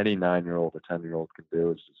any 9-year-old or 10-year-old can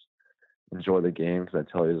do, is just enjoy the game. Because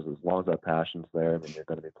I tell you, as long as that passion's there, you're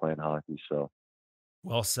going to be playing hockey. So.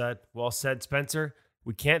 Well said, Spencer.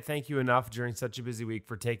 We can't thank you enough during such a busy week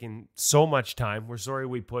for taking so much time. We're sorry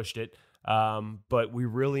we pushed it, but we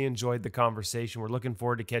really enjoyed the conversation. We're looking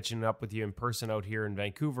forward to catching up with you in person out here in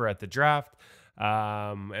Vancouver at the draft,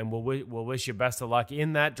 and we'll wish you best of luck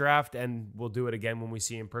in that draft, and we'll do it again when we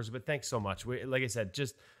see you in person. But thanks so much. Like I said,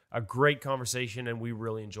 just a great conversation, and we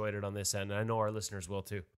really enjoyed it on this end. And I know our listeners will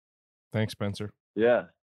too. Thanks, Spencer. Yeah.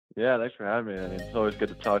 Yeah, thanks for having me. I mean, it's always good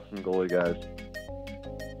to talk to some goalie guys.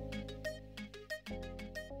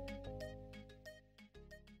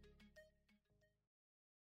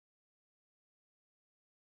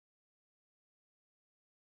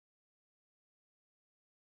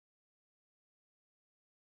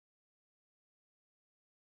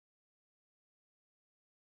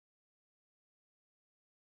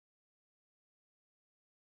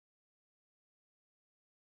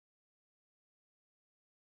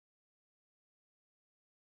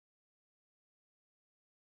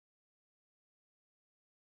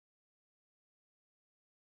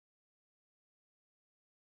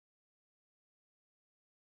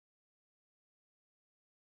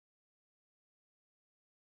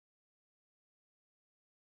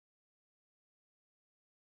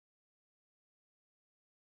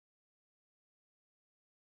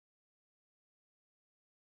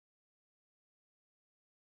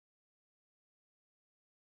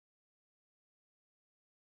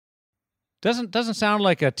 Doesn't sound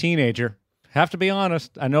like a teenager. Have to be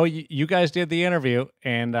honest. I know you guys did the interview,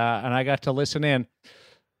 and I got to listen in.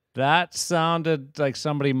 That sounded like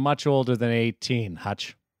somebody much older than 18,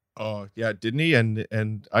 Hutch. Oh yeah, didn't he?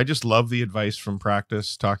 And I just love the advice from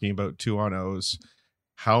practice talking about 2-on-0s.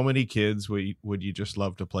 How many kids would you just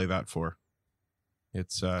love to play that for?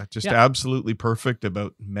 It's just absolutely perfect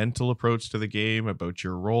about mental approach to the game, about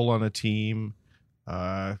your role on a team.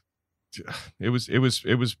 It was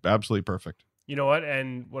absolutely perfect. You know what?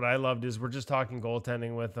 And what I loved is we're just talking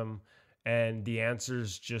goaltending with them, and the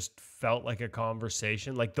answers just felt like a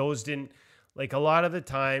conversation. Like those didn't, like a lot of the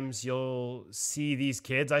times you'll see these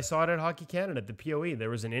kids. I saw it at Hockey Canada at the POE. There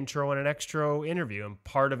was an intro and an extra interview, and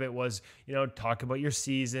part of it was, talk about your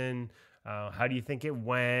season. How do you think it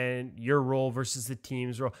went? Your role versus the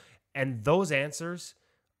team's role. And those answers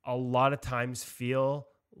a lot of times feel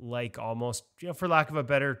like almost, for lack of a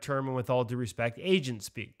better term and with all due respect, agent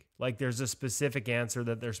speak. Like there's a specific answer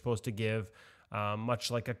that they're supposed to give, much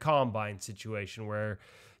like a combine situation where,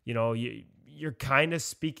 you're kind of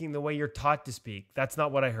speaking the way you're taught to speak. That's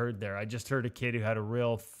not what I heard there. I just heard a kid who had a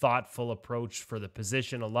real thoughtful approach for the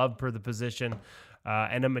position, a love for the position,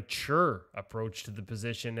 and a mature approach to the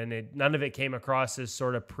position. And none of it came across as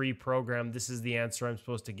sort of pre-programmed. This is the answer I'm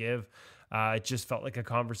supposed to give. It just felt like a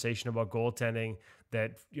conversation about goaltending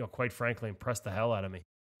that, quite frankly, impressed the hell out of me.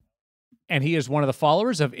 And he is one of the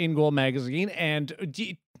followers of InGoal magazine, and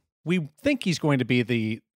we think he's going to be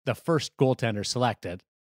the first goaltender selected.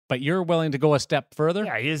 But you're willing to go a step further?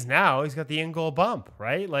 Yeah, he is now. He's got the InGoal bump,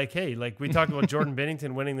 right? Like, hey, like we talked about Jordan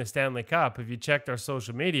Binnington winning the Stanley Cup. If you checked our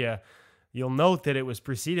social media, you'll note that it was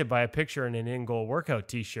preceded by a picture in an InGoal workout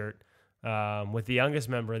T-shirt with the youngest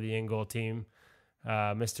member of the InGoal team,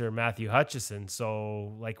 Mr. Matthew Hutchison.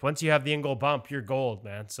 So, like, once you have the InGoal bump, you're gold,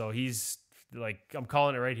 man. So he's like, I'm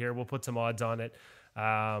calling it right here. We'll put some odds on it.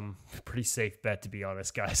 Pretty safe bet, to be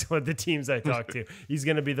honest, guys. With the teams I talked to, he's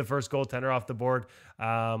going to be the first goaltender off the board.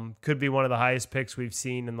 Could be one of the highest picks we've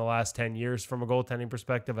seen in the last 10 years from a goaltending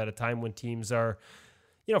perspective at a time when teams are,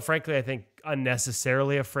 frankly, I think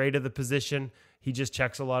unnecessarily afraid of the position. He just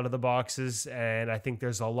checks a lot of the boxes, and I think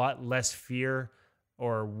there's a lot less fear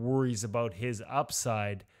or worries about his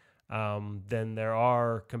upside than there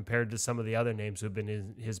are compared to some of the other names who have been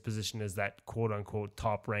in his position as that quote-unquote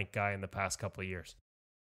top-ranked guy in the past couple of years.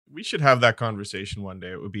 We should have that conversation one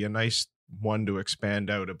day. It would be a nice one to expand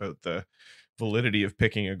out about the validity of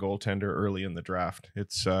picking a goaltender early in the draft.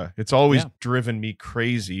 It's always driven me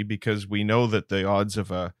crazy because we know that the odds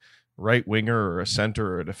of a right winger or a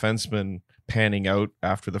center or a defenseman panning out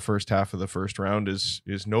after the first half of the first round is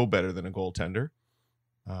no better than a goaltender.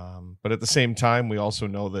 But at the same time, we also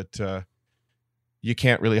know that you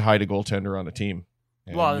can't really hide a goaltender on a team.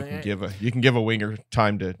 And well, you can give a winger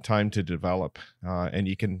time to develop, and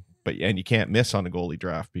you can't miss on a goalie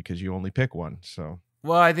draft because you only pick one. So,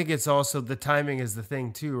 well, I think it's also the timing is the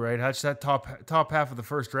thing too, right? Hutch, that top half of the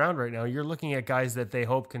first round right now, you're looking at guys that they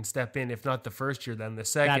hope can step in, if not the first year, then the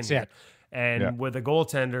second. That's year. it. And with a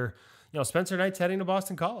goaltender, Spencer Knight's heading to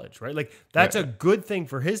Boston College, right? Like that's a good thing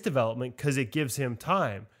for his development because it gives him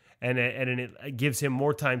time. And it gives him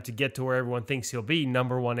more time to get to where everyone thinks he'll be,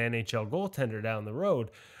 number one NHL goaltender down the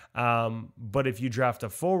road. But if you draft a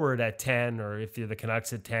forward at 10, or if you're the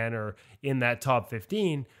Canucks at 10, or in that top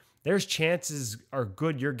 15, there's chances are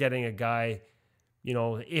good you're getting a guy,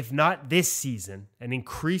 if not this season, and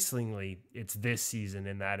increasingly it's this season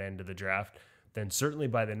in that end of the draft, then certainly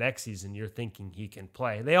by the next season you're thinking he can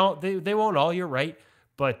play. They won't all, you're right.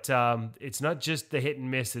 But it's not just the hit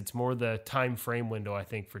and miss. It's more the time frame window, I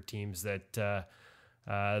think, for teams that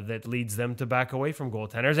that leads them to back away from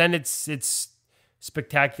goaltenders. And it's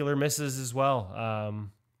spectacular misses as well.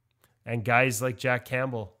 And guys like Jack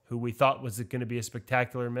Campbell, who we thought was going to be a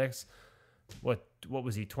spectacular mix. What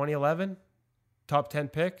was he, 2011? Top 10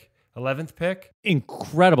 pick? 11th pick?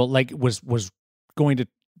 Incredible. Like was going to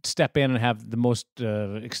step in and have the most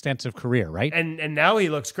extensive career, right? And now he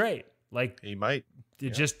looks great. Like He might.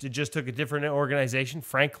 it just took a different organization,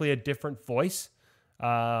 frankly, a different voice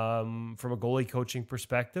from a goalie coaching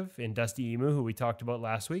perspective in Dusty Emu, who we talked about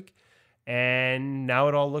last week. And now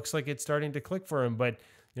it all looks like it's starting to click for him. But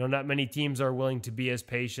not many teams are willing to be as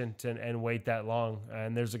patient and wait that long.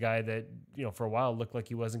 And there's a guy that, for a while looked like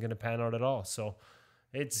he wasn't going to pan out at all. So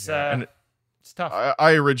it's it's tough.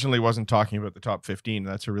 I originally wasn't talking about the top 15.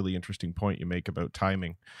 That's a really interesting point you make about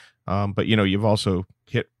timing. But, you've also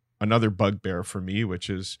hit another bugbear for me, which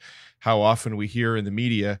is how often we hear in the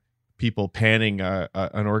media people panning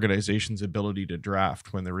an organization's ability to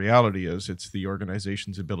draft, when the reality is it's the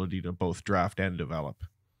organization's ability to both draft and develop.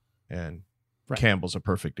 And right. Campbell's a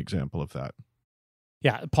perfect example of that.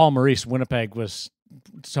 Yeah, Paul Maurice, Winnipeg, was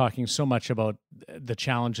talking so much about the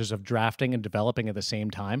challenges of drafting and developing at the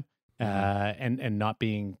same time, and not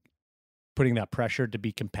putting that pressure to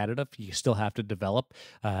be competitive. You still have to develop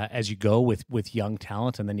as you go with young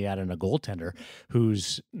talent, and then you add in a goaltender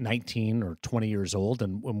who's 19 or 20 years old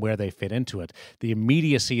and where they fit into it. The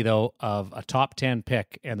immediacy, though, of a top 10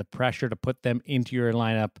 pick and the pressure to put them into your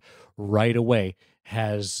lineup right away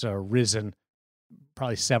has risen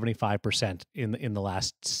probably 75% in the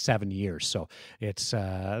last 7 years. So it's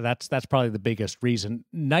that's probably the biggest reason.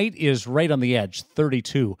 Knight is right on the edge,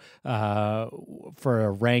 32 for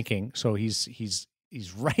a ranking. So he's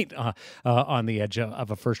right on the edge of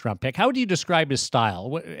a first round pick. How would you describe his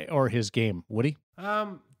style or his game, Woody?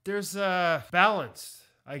 There's a balance,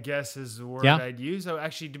 I guess, is the word I'd use. So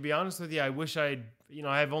actually, to be honest with you, I wish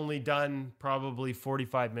I've only done probably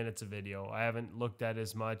 45 minutes of video. I haven't looked at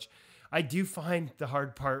as much. I do find the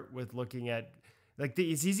hard part with looking at,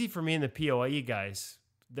 it's easy for me and the POE guys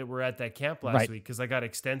that were at that camp last week, because I got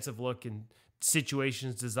extensive look in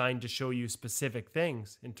situations designed to show you specific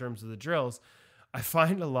things in terms of the drills. I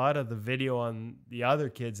find a lot of the video on the other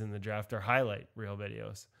kids in the draft are highlight reel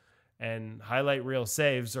videos, and highlight reel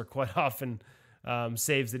saves are quite often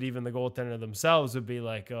saves that even the goaltender themselves would be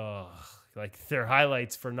like they're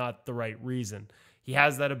highlights for not the right reason. He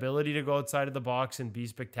has that ability to go outside of the box and be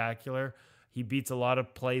spectacular. He beats a lot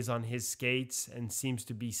of plays on his skates and seems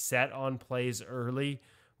to be set on plays early,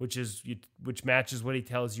 which matches what he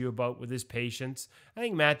tells you about with his patience. I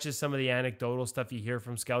think matches some of the anecdotal stuff you hear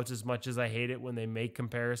from scouts, as much as I hate it when they make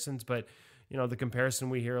comparisons. But, the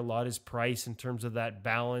comparison we hear a lot is Price in terms of that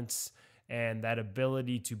balance and that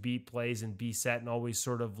ability to beat plays and be set and always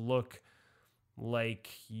sort of look like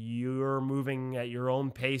you're moving at your own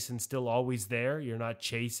pace and still always there. You're not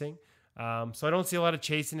chasing. So I don't see a lot of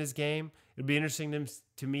chase in his game. It'd be interesting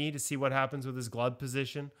to me to see what happens with his glove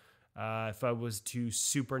position. If I was to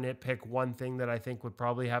super nitpick one thing that I think would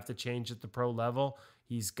probably have to change at the pro level,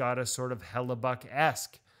 he's got a sort of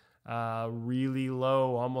Hellebuck-esque, really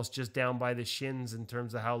low, almost just down by the shins in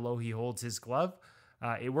terms of how low he holds his glove.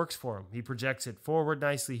 It works for him. He projects it forward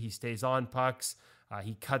nicely. He stays on pucks.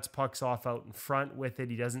 He cuts pucks off out in front with it.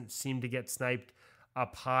 He doesn't seem to get sniped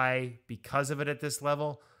up high because of it at this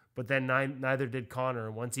level, but then neither did Connor.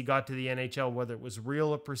 And once he got to the NHL, whether it was real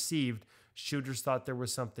or perceived, shooters thought there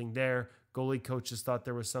was something there. Goalie coaches thought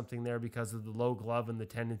there was something there because of the low glove and the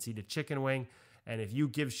tendency to chicken wing. And if you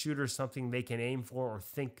give shooters something they can aim for or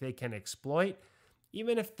think they can exploit,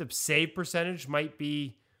 even if the save percentage might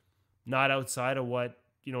be not outside of what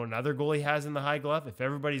another goalie has in the high glove, if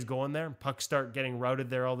everybody's going there and pucks start getting routed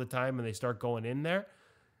there all the time and they start going in there,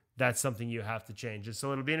 that's something you have to change. And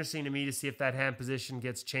so it'll be interesting to me to see if that hand position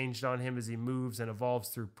gets changed on him as he moves and evolves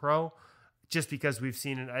through pro, just because we've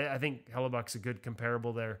seen it. I think Hellebuck's a good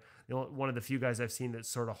comparable there. One of the few guys I've seen that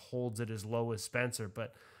sort of holds it as low as Spencer,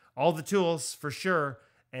 but all the tools for sure.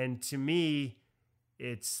 And to me,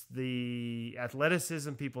 it's the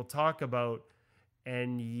athleticism people talk about,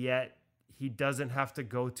 and yet he doesn't have to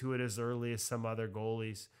go to it as early as some other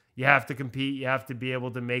goalies. You have to compete. You have to be able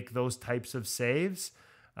to make those types of saves.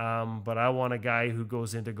 But I want a guy who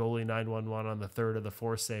goes into goalie 911 on the third or the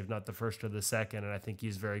fourth save, not the first or the second. And I think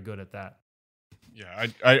he's very good at that. Yeah,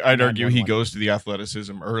 I'd argue he goes to the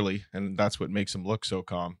athleticism early, and that's what makes him look so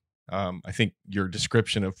calm. I think your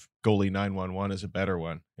description of goalie 911 is a better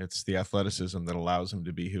one. It's the athleticism that allows him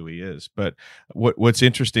to be who he is. But what's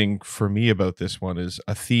interesting for me about this one is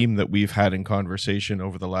a theme that we've had in conversation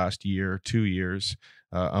over the last year, 2 years,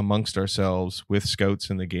 amongst ourselves, with scouts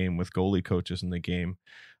in the game, with goalie coaches in the game.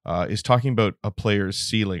 is talking about a player's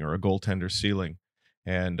ceiling or a goaltender's ceiling,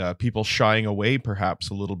 and people shying away perhaps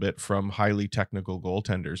a little bit from highly technical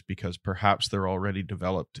goaltenders because perhaps they're already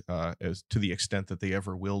developed as to the extent that they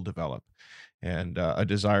ever will develop, and a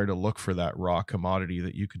desire to look for that raw commodity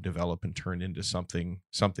that you can develop and turn into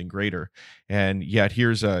something greater. And yet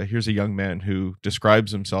here's a young man who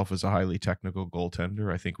describes himself as a highly technical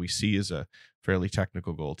goaltender. I think we see as a fairly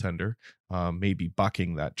technical goaltender, maybe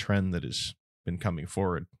bucking that trend that has been coming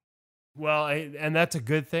forward. Well, and that's a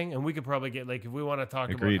good thing. And we could probably get, like, if we want to talk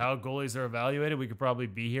Agreed. about how goalies are evaluated, we could probably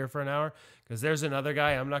be here for an hour, because there's another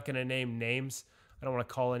guy. I'm not going to name names. I don't want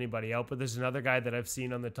to call anybody out, but there's another guy that I've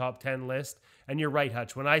seen on the top 10 list. And you're right,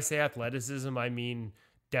 Hutch. When I say athleticism, I mean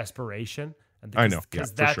desperation. And I know.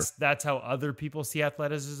 Because Yeah, that's how other people see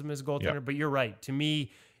athleticism as a goaltender. Yeah. But you're right. To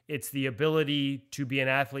me, it's the ability to be an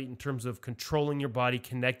athlete in terms of controlling your body,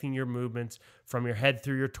 connecting your movements from your head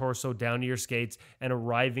through your torso down to your skates, and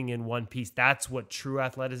arriving in one piece. That's what true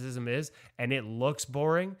athleticism is. And it looks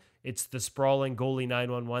boring. It's the sprawling goalie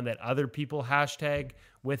 911 that other people hashtag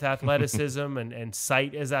with athleticism and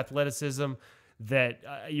cite as athleticism. That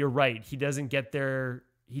you're right. He doesn't get there.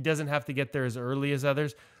 He doesn't have to get there as early as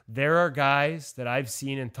others. There are guys that I've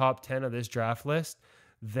seen in top 10 of this draft list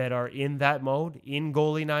that are in that mode, in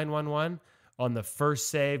goalie 911, on the first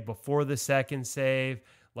save, before the second save.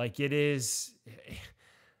 Like, it is,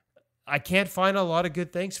 I can't find a lot of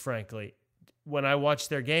good things, frankly, when I watch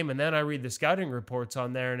their game. And then I read the scouting reports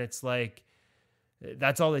on there, and it's like,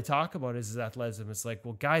 that's all they talk about is his athleticism. It's like,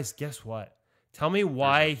 well, guys, guess what? Tell me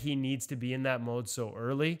why he needs to be in that mode so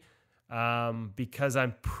early. Because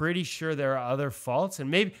I'm pretty sure there are other faults.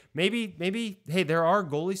 And maybe, hey, there are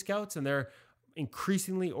goalie scouts, and they're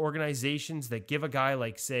increasingly organizations that give a guy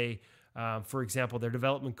like, say, for example, their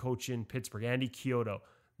development coach in Pittsburgh, Andy Chiodo,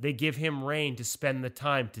 they give him reign to spend the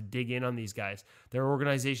time to dig in on these guys. There are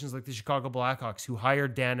organizations like the Chicago Blackhawks who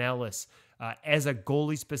hired Dan Ellis as a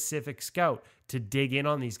goalie-specific scout to dig in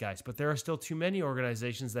on these guys. But there are still too many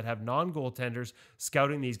organizations that have non-goaltenders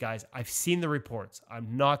scouting these guys. I've seen the reports.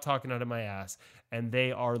 I'm not talking out of my ass. And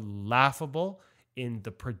they are laughable in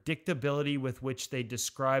the predictability with which they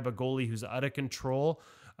describe a goalie who's out of control,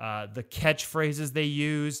 the catchphrases they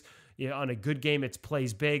use. You know, on a good game, it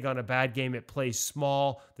plays big. On a bad game, it plays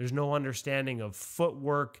small. There's no understanding of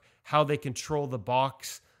footwork, how they control the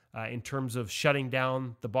box in terms of shutting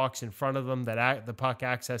down the box in front of them that the puck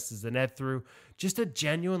accesses the net through. Just a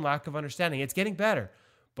genuine lack of understanding. It's getting better.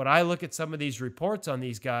 But I look at some of these reports on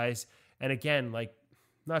these guys, and again, like,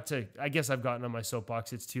 I guess I've gotten on my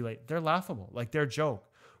soapbox. It's too late. They're laughable. Like, they're a joke.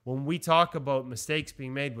 When we talk about mistakes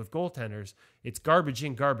being made with goaltenders, it's garbage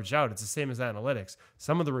in, garbage out. It's the same as analytics.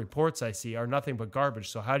 Some of the reports I see are nothing but garbage.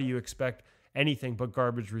 So how do you expect anything but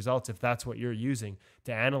garbage results if that's what you're using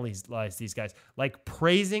to analyze these guys? Like,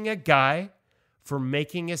 praising a guy for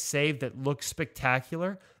making a save that looks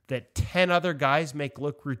spectacular, that 10 other guys make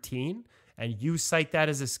look routine, and you cite that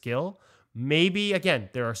as a skill. Maybe, again,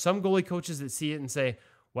 there are some goalie coaches that see it and say,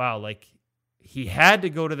 wow, like, he had to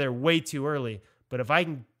go to there way too early. But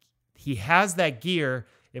he has that gear.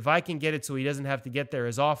 If I can get it so he doesn't have to get there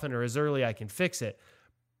as often or as early, I can fix it.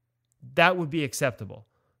 That would be acceptable.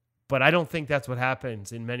 But I don't think that's what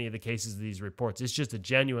happens in many of the cases of these reports. It's just a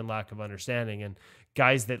genuine lack of understanding. And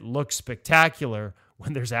guys that look spectacular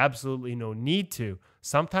when there's absolutely no need to,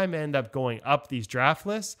 sometimes end up going up these draft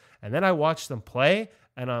lists. And then I watch them play,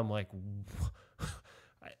 and I'm like,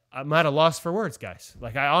 I'm at a loss for words, guys.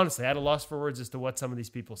 Like, I honestly had a loss for words as to what some of these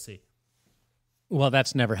people see. Well,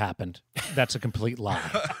 that's never happened. That's a complete lie.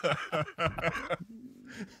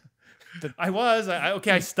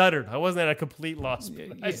 I stuttered. I wasn't at a complete loss.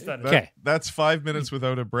 I stuttered. Okay. That's 5 minutes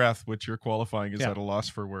without a breath, which you're qualifying as at a loss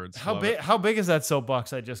for words. How big is that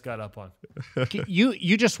soapbox I just got up on?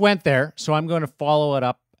 You just went there, so I'm going to follow it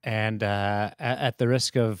up. And at the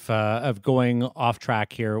risk of going off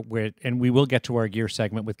track here, and we will get to our gear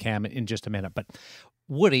segment with Cam in just a minute. But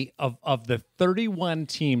Woody, of the 31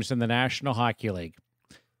 teams in the National Hockey League,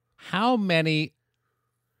 how many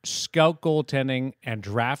scout goaltending and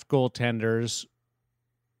draft goaltenders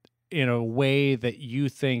in a way that you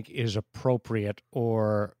think is appropriate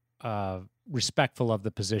or respectful of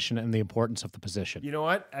the position and the importance of the position? You know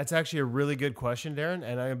what? That's actually a really good question, Darren.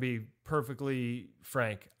 And I'm going to be perfectly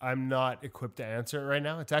frank. I'm not equipped to answer it right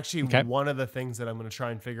now. It's actually one of the things that I'm going to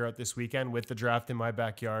try and figure out this weekend with the draft in my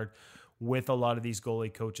backyard, with a lot of these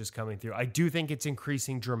goalie coaches coming through. I do think it's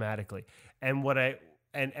increasing dramatically. And when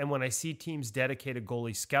I see teams dedicate a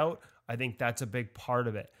goalie scout, I think that's a big part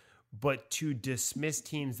of it. But to dismiss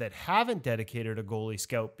teams that haven't dedicated a goalie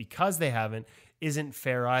scout because they haven't isn't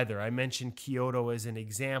fair either. I mentioned Chiodo as an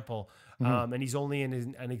example. And he's only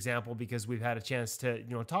an example because we've had a chance to,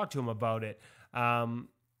 talk to him about it.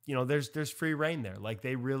 There's free reign there. Like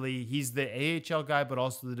he's the AHL guy, but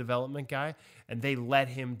also the development guy, and they let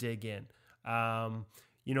him dig in.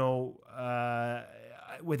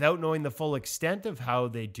 Without knowing the full extent of how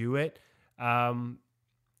they do it,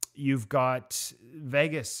 you've got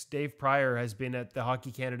Vegas. Dave Pryor has been at the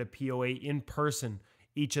Hockey Canada POA in person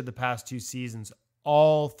each of the past 2 seasons,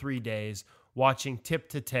 all 3 days, watching tip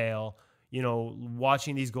to tail,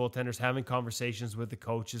 watching these goaltenders, having conversations with the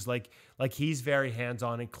coaches. Like he's very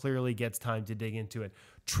hands-on and clearly gets time to dig into it.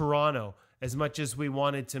 Toronto, as much as we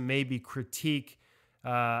wanted to maybe critique,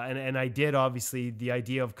 and I did, obviously, the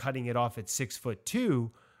idea of cutting it off at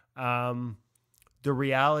 6'2", the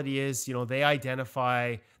reality is, they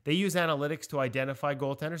use analytics to identify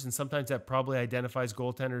goaltenders, and sometimes that probably identifies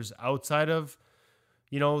goaltenders outside of,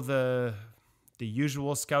 the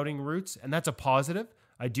usual scouting routes, and that's a positive.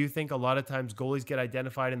 I do think a lot of times goalies get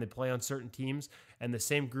identified and they play on certain teams, and the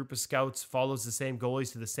same group of scouts follows the same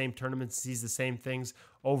goalies to the same tournaments, sees the same things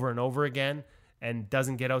over and over again, and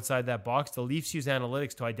doesn't get outside that box. The Leafs use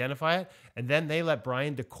analytics to identify it, and then they let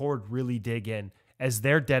Brian DeCord really dig in as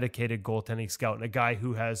their dedicated goaltending scout, and a guy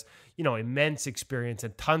who has, immense experience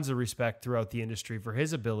and tons of respect throughout the industry for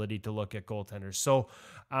his ability to look at goaltenders. So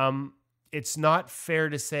it's not fair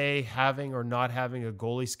to say having or not having a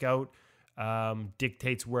goalie scout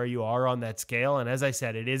dictates where you are on that scale. And as I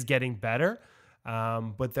said, it is getting better,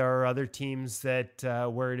 but there are other teams that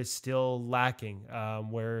where it is still lacking,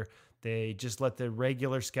 where they just let the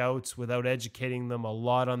regular scouts, without educating them a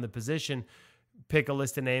lot on the position, pick a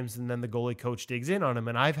list of names, and then the goalie coach digs in on them.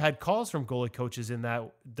 And I've had calls from goalie coaches in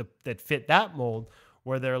that fit that mold,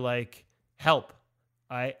 where they're like, "Help!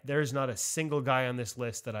 There's not a single guy on this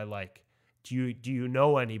list that I like. Do you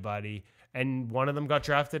know anybody?" And one of them got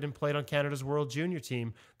drafted and played on Canada's World Junior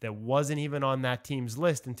team that wasn't even on that team's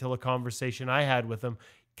list until a conversation I had with him,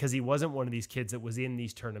 because he wasn't one of these kids that was in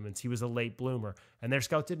these tournaments. He was a late bloomer, and their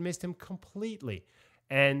scouts had missed him completely.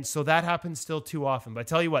 And so that happens still too often. But I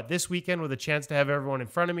tell you what, this weekend, with a chance to have everyone in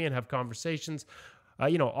front of me and have conversations,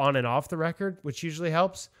 on and off the record, which usually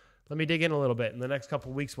helps, let me dig in a little bit. In the next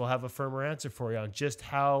couple of weeks, we'll have a firmer answer for you on just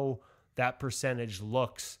how that percentage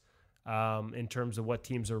looks in terms of what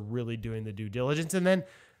teams are really doing the due diligence. And then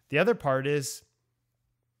the other part is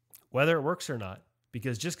whether it works or not.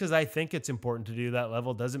 Because just because I think it's important to do that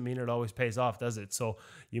level doesn't mean it always pays off, does it? So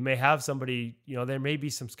you may have somebody, there may be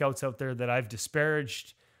some scouts out there that I've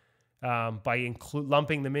disparaged by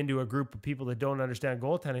lumping them into a group of people that don't understand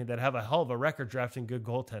goaltending that have a hell of a record drafting good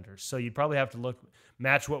goaltenders. So you'd probably have to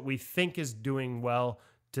match what we think is doing well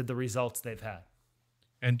to the results they've had.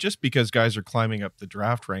 And just because guys are climbing up the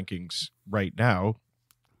draft rankings right now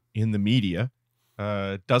in the media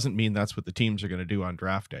doesn't mean that's what the teams are going to do on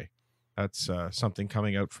draft day. That's something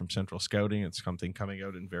coming out from Central Scouting. It's something coming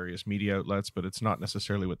out in various media outlets, but it's not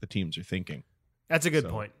necessarily what the teams are thinking. That's a good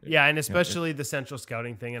point. Yeah, and especially the Central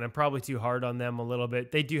Scouting thing, and I'm probably too hard on them a little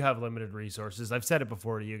bit. They do have limited resources. I've said it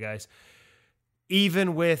before to you guys.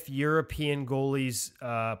 Even with European goalies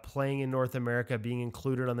playing in North America, being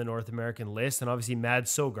included on the North American list, and obviously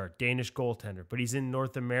Mads Søgaard, Danish goaltender, but he's in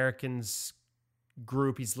North American's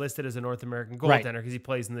group. He's listed as a North American goaltender because he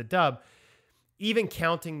plays in the dub. Even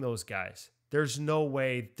counting those guys, there's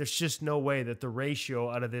just no way that the ratio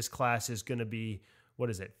out of this class is going to be,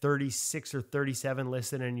 36 or 37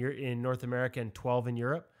 listed in North America and 12 in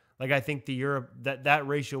Europe. Like, I think that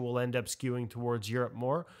ratio will end up skewing towards Europe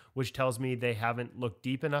more, which tells me they haven't looked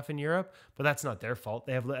deep enough in Europe, but that's not their fault.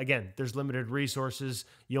 There's limited resources.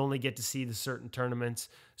 You only get to see the certain tournaments.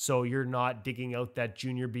 So you're not digging out that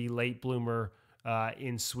junior B late bloomer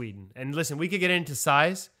in Sweden. And listen, we could get into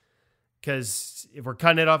size, because if we're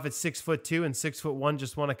cutting it off at 6'2" and 6'1"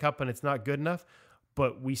 just won a cup and it's not good enough,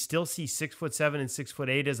 but we still see 6'7" and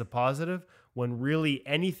 6'8" as a positive, when really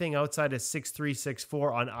anything outside of 6'3",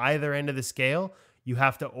 6'4" on either end of the scale, you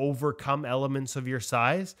have to overcome elements of your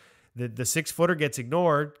size. The 6-footer gets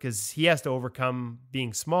ignored because he has to overcome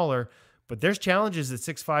being smaller, but there's challenges at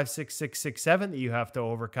 6'5", 6'6", 6'7" that you have to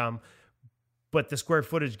overcome. But the square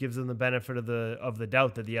footage gives them the benefit of the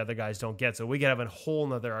doubt that the other guys don't get. So we could have a whole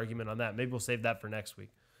nother argument on that. Maybe we'll save that for next week.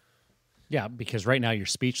 Yeah, because right now you're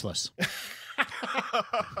speechless.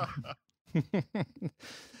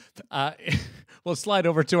 We'll slide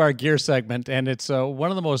over to our gear segment, and it's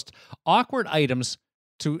one of the most awkward items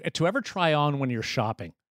to ever try on when you're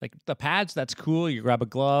shopping. Like the pads, that's cool. You grab a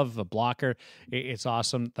glove, a blocker. It's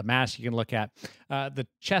awesome. The mask you can look at. The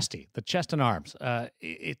chest and arms.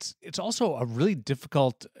 It's also a really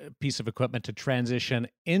difficult piece of equipment to transition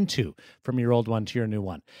into from your old one to your new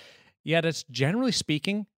one. Yet it's, generally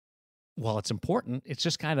speaking, well, it's important. It's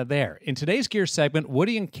just kind of there. In today's gear segment,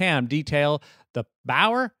 Woody and Cam detail the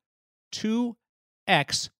Bauer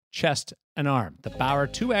 2X chest and arm. The Bauer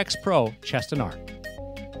 2X Pro chest and arm.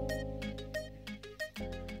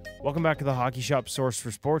 Welcome back to the Hockey Shop Source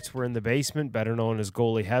for Sports. We're in the basement, better known as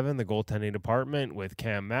Goalie Heaven, the goaltending department with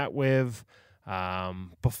Cam Matwiv.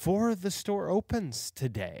 Before the store opens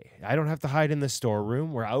today, I don't have to hide in the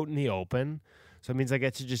storeroom. We're out in the open. So it means I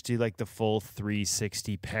get to just do like the full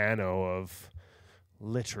 360 pano of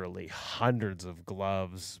literally hundreds of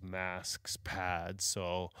gloves, masks, pads.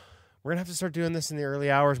 So we're going to have to start doing this in the early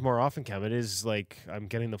hours more often, Cam. It is like I'm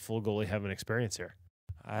getting the full Goalie Heaven experience here.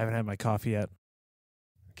 I haven't had my coffee yet.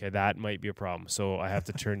 Okay, that might be a problem. So I have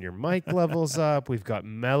to turn your mic levels up. We've got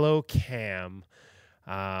mellow Cam.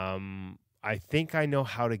 I think I know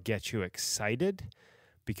how to get you excited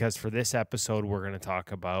because for this episode, we're going to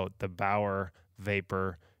talk about the Bauer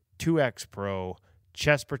Vapor 2X Pro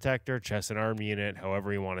chest protector, chest and arm unit,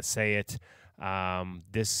 however you want to say it.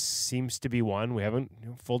 This seems to be one. We haven't,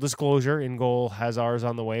 full disclosure, InGoal has ours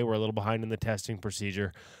on the way. We're a little behind in the testing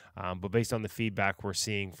procedure. But based on the feedback we're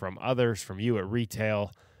seeing from others, from you at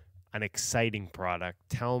retail, an exciting product.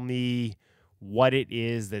 Tell me what it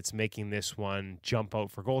is that's making this one jump out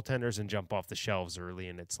for goaltenders and jump off the shelves early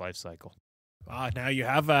in its life cycle. Now you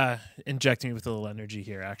have injecting me with a little energy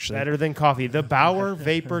here, actually. Better than coffee. The Bauer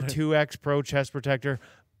Vapor 2X Pro chest protector,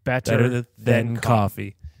 better than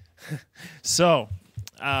coffee. So,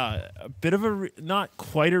 a bit of not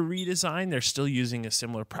quite a redesign. They're still using a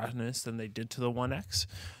similar premise than they did to the 1X.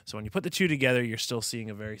 So when you put the two together, you're still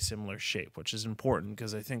seeing a very similar shape, which is important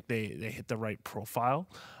because I think they hit the right profile.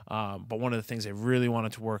 But one of the things they really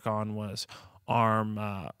wanted to work on was arm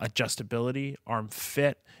adjustability, arm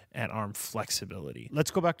fit, and arm flexibility.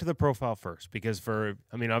 Let's go back to the profile first because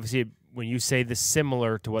obviously when you say this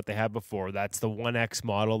similar to what they had before, that's the 1X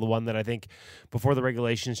model, the one that I think before the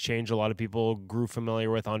regulations changed, a lot of people grew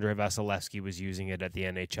familiar with. Andrei Vasilevsky was using it at the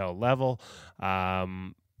NHL level.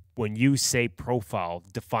 When you say profile,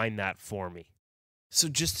 define that for me. So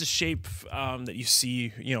just the shape that you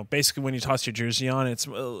see, basically when you toss your jersey on, it's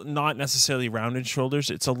not necessarily rounded shoulders.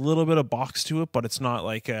 It's a little bit of box to it, but it's not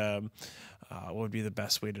like what would be the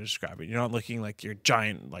best way to describe it? You're not looking like your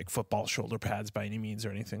giant like football shoulder pads by any means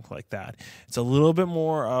or anything like that. It's a little bit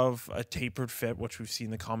more of a tapered fit, which we've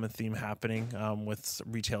seen the common theme happening with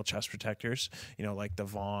retail chest protectors, like the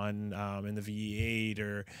Vaughn and the VE8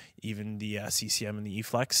 or even the CCM and the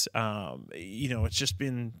E-Flex. It's just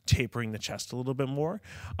been tapering the chest a little bit more.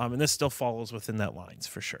 And this still follows within that lines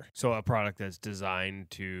for sure. So a product that's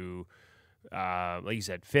designed to like you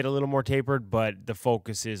said, fit a little more tapered, but the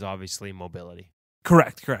focus is obviously mobility.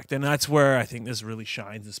 Correct. And that's where I think this really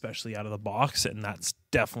shines, especially out of the box, and that's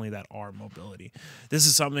definitely that arm mobility. This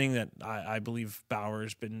is something that I believe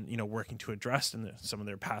Bauer's been, working to address in some of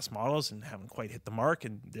their past models and haven't quite hit the mark,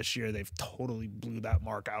 and this year they've totally blew that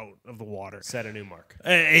mark out of the water. Set a new mark.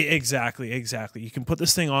 Exactly. You can put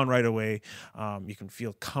this thing on right away. You can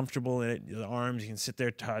feel comfortable in it. The arms, you can sit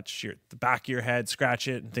there, touch the back of your head, scratch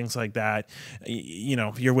it, and things like that.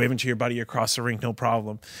 You're waving to your buddy across the rink, no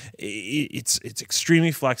problem. It's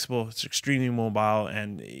extremely flexible. It's extremely mobile,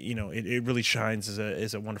 and it really shines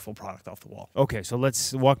as a wonderful product off the wall. Okay, so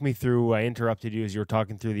let's walk me through. I interrupted you as you were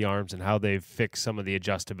talking through the arms and how they've fixed some of the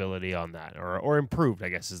adjustability on that, or improved, I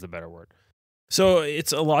guess is the better word. So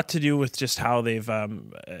it's a lot to do with just how they've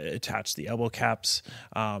attached the elbow caps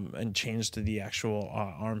and changed the actual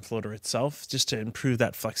arm floater itself, just to improve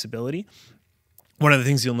that flexibility. One of the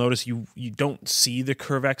things you'll notice, you don't see the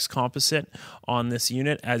CurveX composite on this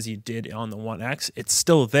unit as you did on the 1X. It's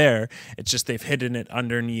still there. It's just they've hidden it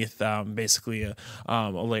underneath basically a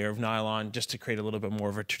layer of nylon just to create a little bit more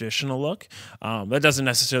of a traditional look. That doesn't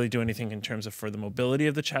necessarily do anything in terms of for the mobility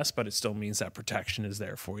of the chest, but it still means that protection is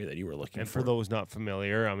there for you that you were looking for. And for those not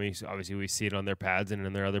familiar, obviously we see it on their pads and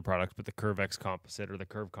in their other products, but the CurveX composite or the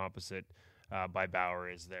Curve composite by Bauer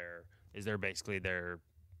is basically their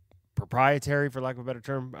proprietary, for lack of a better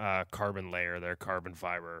term, carbon layer, their carbon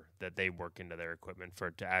fiber that they work into their equipment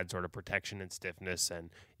to add sort of protection and stiffness and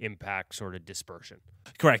impact sort of dispersion.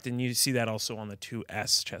 Correct, and you see that also on the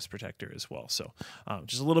 2S chest protector as well. So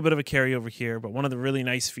just a little bit of a carryover here, but one of the really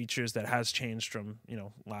nice features that has changed from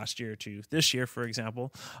last year to this year, for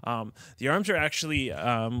example, the arms are actually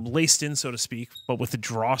laced in, so to speak, but with a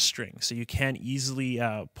drawstring, so you can easily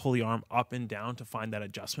pull the arm up and down to find that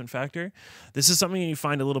adjustment factor. This is something you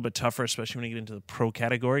find a little bit tougher, especially when you get into the pro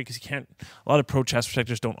category, because a lot of pro chest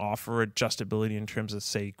protectors don't offer adjustability in terms of,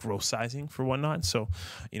 say, growth sizing for whatnot. So,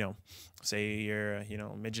 say you're,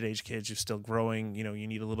 midget age kids, you're still growing, you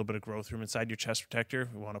need a little bit of growth room inside your chest protector.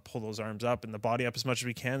 We want to pull those arms up and the body up as much as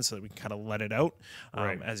we can so that we can kind of let it out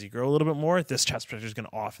as you grow a little bit more. This chest protector is going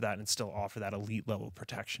to offer that and still offer that elite level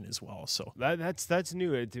protection as well. So that's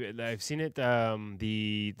new. I've seen it.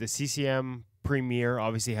 The CCM Premier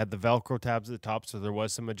obviously had the Velcro tabs at the top, so there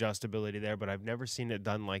was some adjustability there, but I've never seen it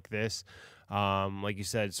done like this. Like you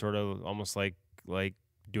said, sort of almost like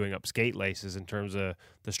doing up skate laces in terms of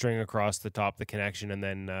the string across the top, the connection, and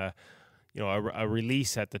then a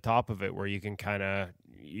release at the top of it where you can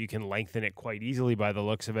lengthen it quite easily by the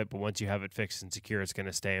looks of it, but once you have it fixed and secure, it's going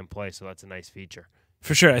to stay in place. So that's a nice feature.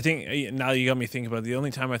 For sure. I think now you got me thinking about it. The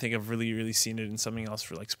only time I think I've really, really seen it in something else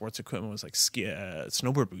for like sports equipment was like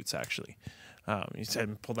snowboard boots, actually. You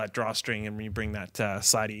said pull that drawstring and when you bring that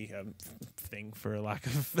slidey thing, for lack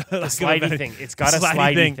of slidey thing. It's got a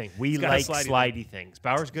slidey thing. We like slidey things.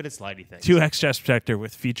 Bauer's good at slidey things. 2X chest protector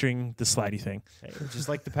with featuring the slidey thing. Hey, just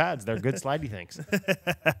like the pads, they're good slidey things.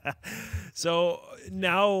 So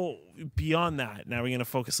now beyond that, now we're going to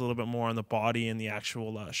focus a little bit more on the body and the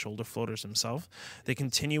actual shoulder floaters themselves. They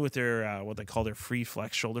continue with their what they call their free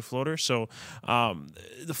flex shoulder floater. So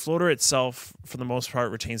the floater itself, for the most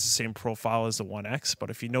part, retains the same profile as the 1X. But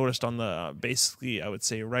if you noticed on the basically, I would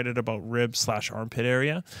say right at about rib/armpit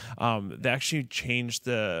area, they actually changed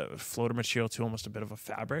the floater material to almost a bit of a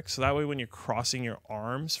fabric. So that way, when you're crossing your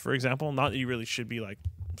arms, for example, not that you really should be like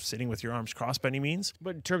sitting with your arms crossed by any means,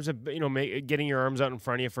 but in terms of getting your arms out in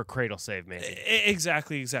front of you for cradle save, maybe.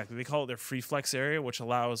 Exactly. They call it their free flex area, which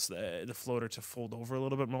allows the floater to fold over a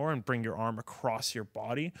little bit more and bring your arm across your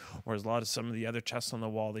body. Whereas some of the other chests on the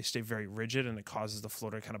wall, they stay very rigid and it causes the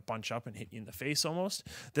floater to kind of bunch up and hit you in the face almost.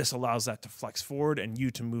 This allows that to flex forward and you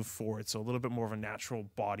to move forward, so a little bit more of a natural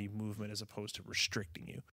body movement as opposed to restricting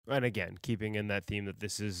you. And again, keeping in that theme that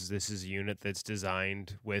this is a unit that's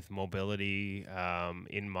designed with mobility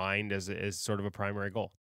in mind as sort of a primary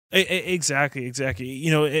goal. Exactly.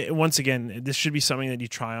 Once again, this should be something that you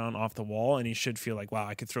try on off the wall, and you should feel like, wow,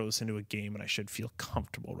 I could throw this into a game, and I should feel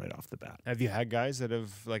comfortable right off the bat. Have you had guys that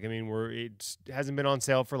have, it hasn't been on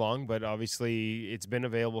sale for long, but obviously it's been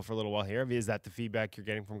available for a little while here. Is that the feedback you're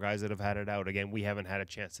getting from guys that have had it out? Again, we haven't had a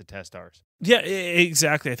chance to test ours. Yeah,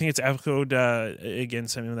 exactly. I think it's echoed, again,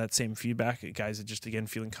 some of that same feedback. Guys are just, again,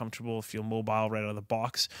 feeling comfortable, feel mobile right out of the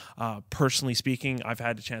box. Personally speaking, I've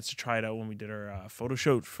had a chance to try it out when we did our photo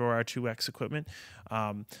shoot for our 2X equipment.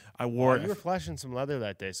 I wore you were flashing some leather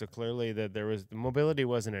that day, so clearly that the mobility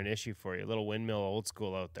wasn't an issue for you. A little windmill old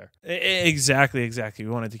school out there. Exactly. We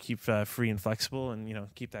wanted to keep free and flexible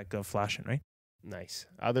and, keep that glove flashing, right? Nice.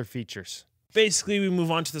 Other features. Basically, we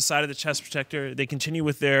move on to the side of the chest protector. They continue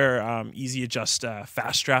with their easy adjust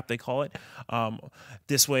fast strap, they call it.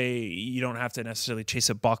 This way, you don't have to necessarily chase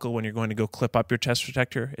a buckle when you're going to go clip up your chest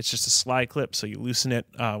protector. It's just a slide clip, so you loosen it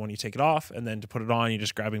when you take it off, and then to put it on, you're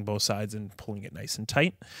just grabbing both sides and pulling it nice and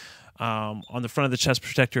tight. On the front of the chest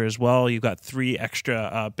protector as well, you've got 3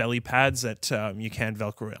 extra belly pads that you can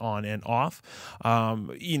Velcro on and off.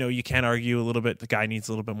 You can argue a little bit. The guy needs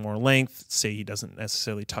a little bit more length. Say he doesn't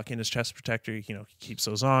necessarily tuck in his chest protector. He keeps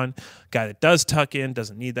those on. Guy that does tuck in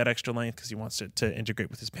doesn't need that extra length because he wants it to integrate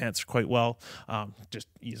with his pants quite well. Just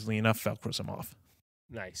easily enough Velcros them off.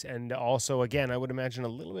 Nice. And also, again, I would imagine a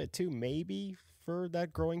little bit too, maybe for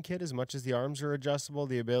that growing kid, as much as the arms are adjustable,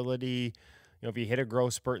 the ability... if you hit a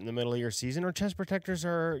growth spurt in the middle of your season, or chest protectors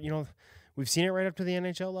are, we've seen it right up to the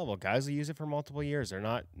NHL level. Guys will use it for multiple years. They're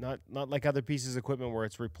not like other pieces of equipment where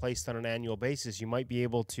it's replaced on an annual basis. You might be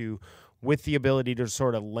able to, with the ability to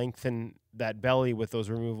sort of lengthen that belly with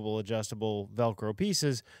those removable, adjustable Velcro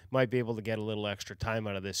pieces, might be able to get a little extra time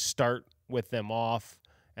out of this. Start with them off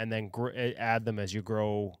and then add them as you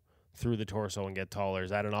grow through the torso and get taller.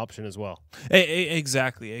 Is that an option as well?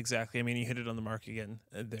 Exactly. I mean, you hit it on the mark again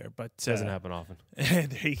there, but doesn't happen often. There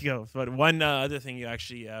you go. But one other thing you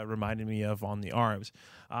actually reminded me of on the arms,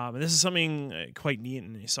 and this is something quite neat,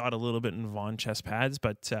 and you saw it a little bit in Vaughn chest pads,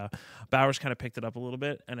 but Bowers kind of picked it up a little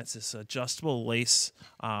bit, and it's this adjustable lace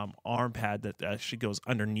arm pad that actually goes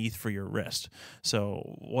underneath for your wrist.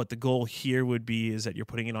 So what the goal here would be is that you're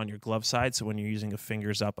putting it on your glove side, so when you're using a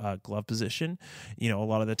fingers up glove position, a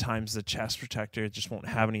lot of the times the chest protector just won't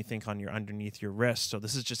have anything on your underneath your wrist. So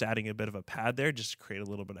this is just adding a bit of a pad there just to create a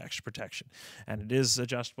little bit of extra protection. And it is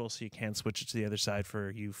adjustable, so you can switch it to the other side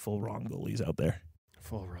for you full wrong goalies out there.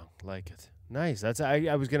 Full wrong, like it. Nice.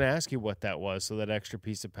 I was going to ask you what that was. So that extra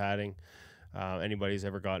piece of padding. anybody's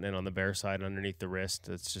ever gotten in on the bare side underneath the wrist,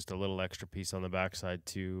 it's just a little extra piece on the backside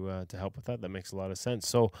to help with that. That makes a lot of sense.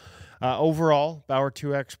 So overall, Bauer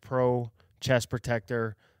 2X Pro chest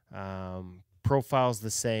protector, profile's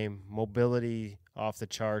the same, mobility off the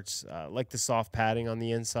charts, like the soft padding on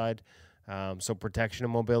the inside. So protection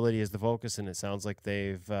and mobility is the focus, and it sounds like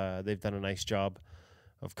they've done a nice job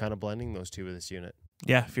of kind of blending those two with this unit.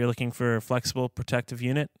 Yeah, if you're looking for a flexible protective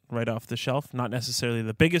unit right off the shelf, not necessarily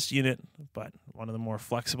the biggest unit, but one of the more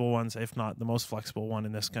flexible ones, if not the most flexible one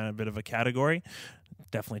in this kind of bit of a category,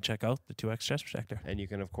 definitely check out the 2X chest protector. And you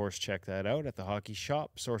can, of course, check that out at the Hockey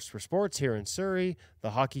Shop, source for sports here in Surrey,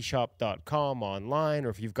 thehockeyshop.com online, or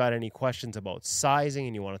if you've got any questions about sizing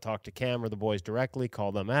and you want to talk to Cam or the boys directly,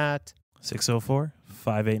 call them at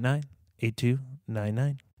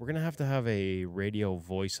 604-589-8299. We're going to have a radio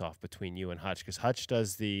voice-off between you and Hutch, because Hutch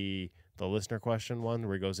does the listener question one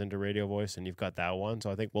where he goes into radio voice, and you've got that one. So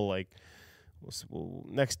I think we'll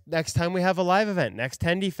next time we have a live event, next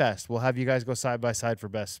Tendy Fest, we'll have you guys go side by side for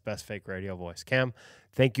best fake radio voice. Cam,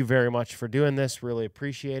 thank you very much for doing this. Really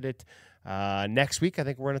appreciate it. Next week, I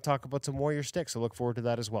think we're going to talk about some Warrior sticks, so look forward to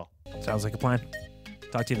that as well. Sounds like a plan.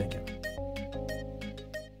 Talk to you then, Cam.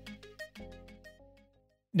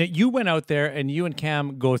 Now, you went out there and you and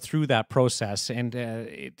Cam go through that process, and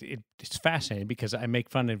it's fascinating because I make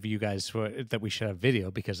fun of you guys that we should have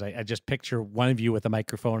video, because I just picture one of you with a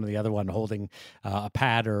microphone and the other one holding a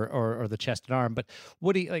pad or the chest and arm. But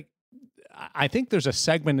Woody, I think there's a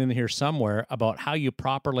segment in here somewhere about how you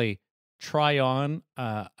properly try on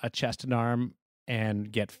a chest and arm and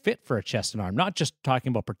get fit for a chest and arm, not just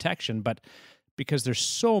talking about protection, but because there's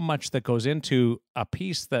so much that goes into a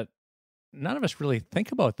piece that none of us really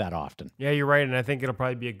think about that often. Yeah, you're right. And I think it'll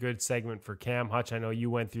probably be a good segment for Cam. Hutch, I know you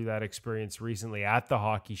went through that experience recently at the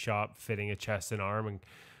Hockey Shop, fitting a chest and arm,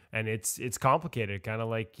 and it's complicated. Kind of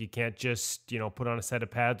like you can't just, put on a set of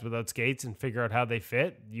pads without skates and figure out how they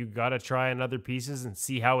fit. You got to try on other pieces and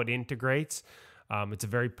see how it integrates. It's a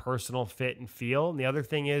very personal fit and feel. And the other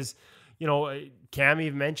thing is, Cam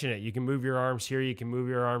even mentioned it. You can move your arms here, you can move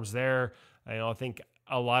your arms there. I think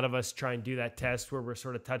a lot of us try and do that test where we're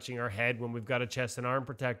sort of touching our head when we've got a chest and arm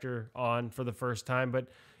protector on for the first time. But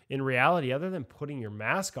in reality, other than putting your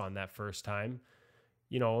mask on that first time,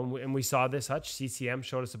 and we saw this, Hutch, CCM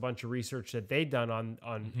showed us a bunch of research that they'd done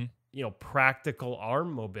on practical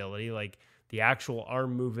arm mobility, like the actual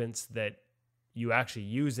arm movements that you actually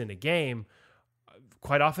use in a game,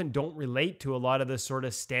 quite often don't relate to a lot of the sort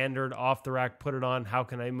of standard off the rack, put it on, how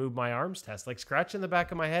can I move my arms test. Like scratching the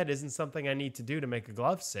back of my head isn't something I need to do to make a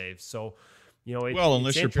glove save. So,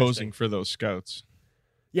 unless you're posing for those scouts.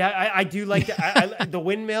 Yeah, I do like the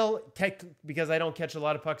windmill because I don't catch a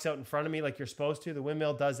lot of pucks out in front of me like you're supposed to. The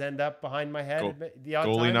windmill does end up behind my head. The odd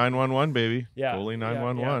goalie time. 911, baby. Yeah, goalie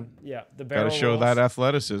 911. Yeah, the got to show that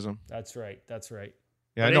athleticism. That's right.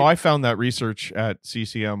 Yeah, no, I found that research at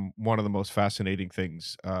CCM one of the most fascinating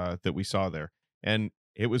things that we saw there. And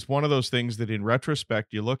it was one of those things that in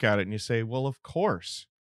retrospect, you look at it and you say, well, of course.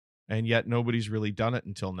 And yet nobody's really done it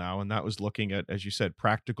until now. And that was looking at, as you said,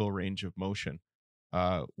 practical range of motion.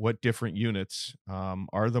 What different units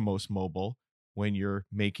are the most mobile when you're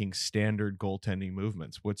making standard goaltending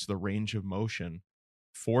movements? What's the range of motion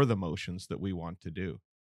for the motions that we want to do?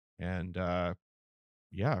 And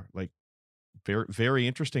very, very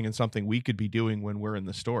interesting, and something we could be doing when we're in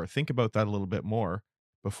the store. Think about that a little bit more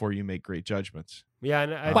before you make great judgments. Yeah,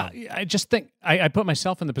 and I just think I put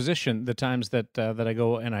myself in the position the times that I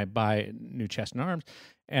go and I buy new chest and arms,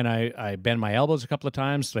 and I bend my elbows a couple of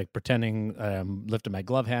times, like pretending I'm lifting my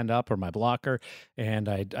glove hand up or my blocker, and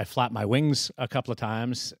I flap my wings a couple of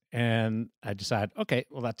times, and I decide, okay,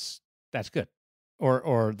 well that's good,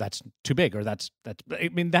 or that's too big, or that's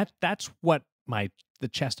what the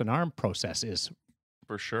chest and arm process is.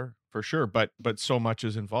 For sure. But so much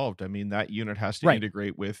is involved. I mean, that unit has to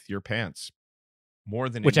integrate with your pants more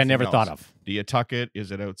than which I never else. thought of. Do you tuck it? Is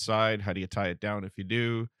it outside? How do you tie it down if you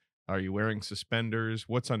do? Are you wearing suspenders?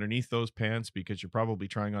 What's underneath those pants? Because you're probably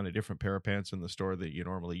trying on a different pair of pants in the store that you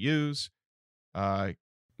normally use.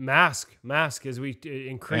 Mask as we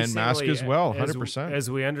increasingly, and mask as well, 100%. As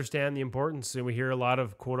we understand the importance, and we hear a lot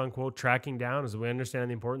of quote unquote tracking down, as we understand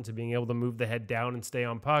the importance of being able to move the head down and stay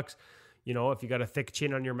on pucks. If you got a thick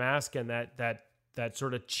chin on your mask and that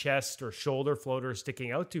sort of chest or shoulder floater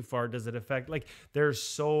sticking out too far, does it affect? Like, there's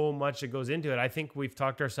so much that goes into it. I think we've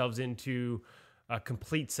talked ourselves into a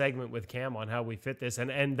complete segment with Cam on how we fit this.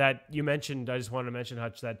 And that you mentioned, I just wanted to mention,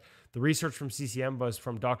 Hutch, that the research from CCM was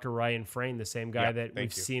from Dr. Ryan Frayne, the same guy that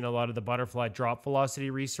we've seen a lot of the butterfly drop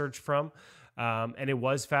velocity research from. And it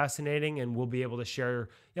was fascinating, and we'll be able to share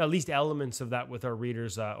at least elements of that with our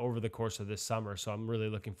readers over the course of this summer. So I'm really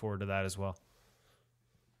looking forward to that as well.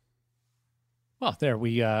 Well, there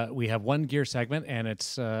we have one gear segment, and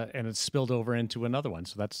it's spilled over into another one,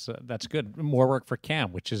 so that's good. More work for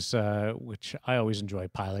Cam, which I always enjoy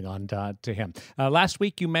piling on to him. Last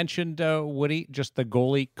week you mentioned Woody, just the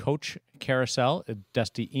goalie coach carousel,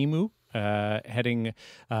 Dusty Emu heading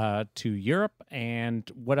to Europe,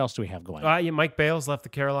 and what else do we have going? Mike Bales left the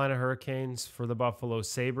Carolina Hurricanes for the Buffalo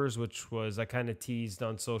Sabres, which was I kind of teased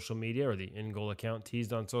on social media, or the InGoal account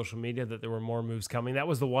teased on social media that there were more moves coming. That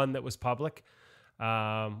was the one that was public.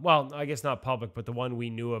 Well, I guess not public, but the one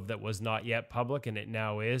we knew of that was not yet public, and it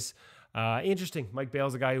now is. Interesting. Mike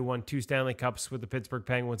Bale's a guy who won 2 Stanley Cups with the Pittsburgh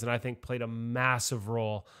Penguins, and I think played a massive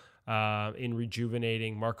role in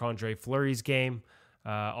rejuvenating Marc-Andre Fleury's game.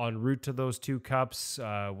 En route to those 2 cups,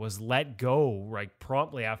 was let go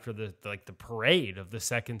promptly after the parade of the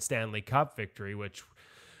second Stanley Cup victory, which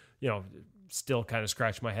still kind of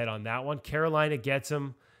scratched my head on that one. Carolina gets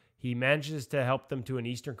him. He manages to help them to an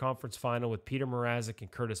Eastern Conference final with Peter Mrazek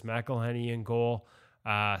and Curtis McElhinney in goal.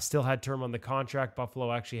 Still had term on the contract.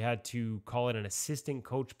 Buffalo actually had to call it an assistant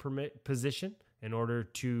coach position in order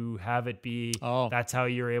to have it be. That's how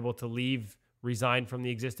you're able to resign from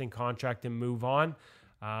the existing contract and move on.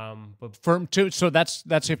 But firm too. So that's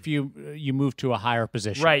if you move to a higher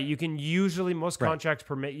position, right? You can usually most contracts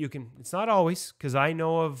permit you can. It's not always, because I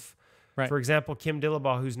know of. Right. For example, Kim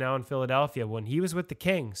Dillabaugh, who's now in Philadelphia, when he was with the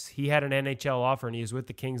Kings, he had an NHL offer and he was with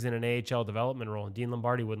the Kings in an AHL development role, and Dean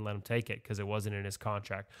Lombardi wouldn't let him take it because it wasn't in his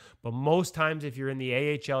contract. But most times if you're in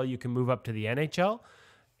the AHL, you can move up to the NHL.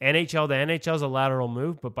 NHL to NHL is a lateral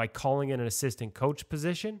move, but by calling it an assistant coach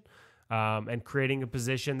position and creating a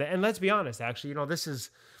position and let's be honest, actually, this is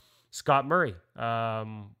Scott Murray.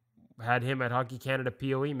 Had him at Hockey Canada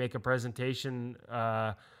POE make a presentation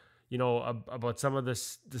about some of the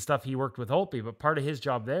stuff he worked with Holtby, but part of his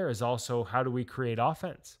job there is also how do we create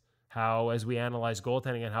offense? How, as we analyze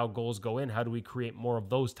goaltending and how goals go in, how do we create more of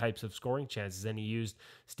those types of scoring chances? And he used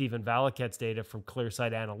Stephen Valaket's data from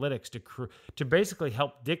Clearsight Analytics to basically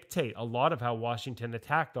help dictate a lot of how Washington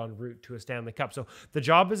attacked en route to a Stanley Cup. So the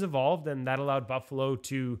job has evolved, and that allowed Buffalo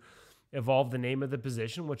to evolve the name of the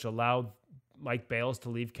position, which allowed Mike Bales to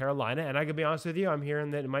leave Carolina. And I can be honest with you, I'm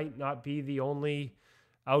hearing that it might not be the only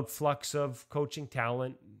outflux of coaching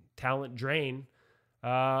talent drain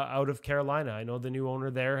out of Carolina. I know the new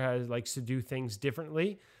owner there likes to do things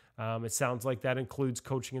differently. It sounds like that includes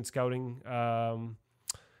coaching and scouting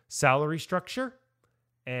salary structure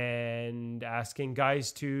and asking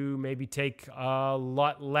guys to maybe take a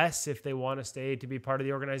lot less if they want to stay to be part of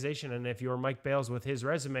the organization. And if you're Mike Bales with his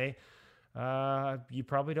resume, you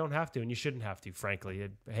probably don't have to, and you shouldn't have to, frankly.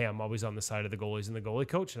 Hey, I'm always on the side of the goalies and the goalie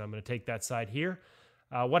coach, and I'm going to take that side here.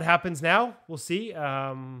 What happens now? We'll see.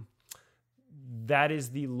 That is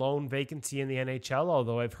the lone vacancy in the NHL,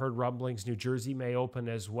 although I've heard rumblings New Jersey may open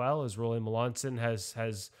as well, as Rolly Melanson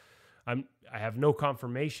has I have no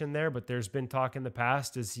confirmation there, but there's been talk in the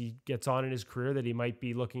past as he gets on in his career that he might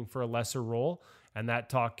be looking for a lesser role, and that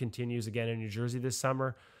talk continues again in New Jersey this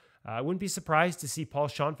summer. I wouldn't be surprised to see Paul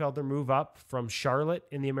Schoenfelder move up from Charlotte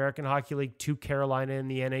in the American Hockey League to Carolina in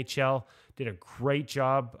the NHL. Did a great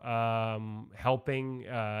job helping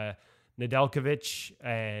Nedeljkovic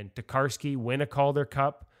and Tokarski win a Calder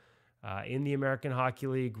Cup in the American Hockey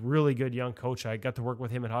League. Really good young coach. I got to work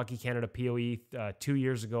with him at Hockey Canada POE 2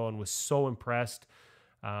 years ago and was so impressed.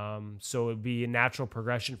 So it would be a natural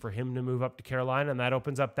progression for him to move up to Carolina, and that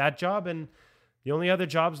opens up that job. And the only other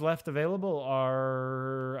jobs left available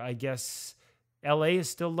are, I guess, LA is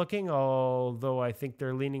still looking, although I think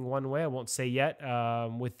they're leaning one way. I won't say yet,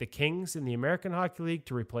 with the Kings in the American Hockey League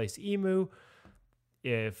to replace Emu.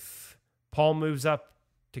 If Paul moves up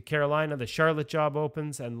to Carolina, the Charlotte job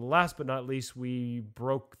opens. And last but not least, we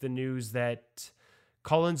broke the news that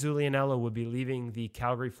Colin Zulianello would be leaving the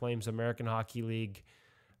Calgary Flames American Hockey League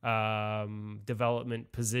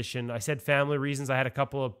development position. I said family reasons. I had a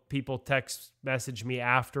couple of people text message me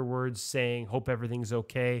afterwards saying, hope everything's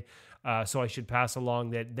okay. So I should pass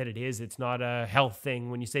along that it is. It's not a health thing.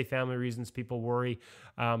 When you say family reasons, people worry.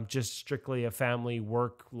 Just strictly a family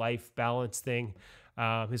work-life balance thing.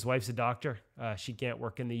 His wife's a doctor. She can't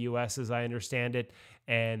work in the U.S. as I understand it.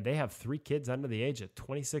 And they have 3 kids under the age of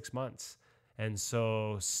 26 months. And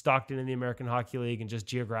so Stockton in the American Hockey League and just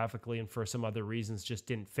geographically and for some other reasons just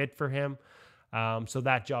didn't fit for him. So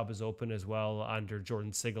that job is open as well under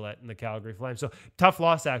Jordan Sigalet and the Calgary Flames. So tough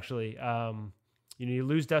loss, actually. You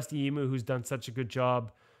lose Dusty Emu, who's done such a good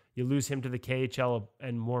job. You lose him to the KHL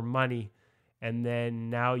and more money. And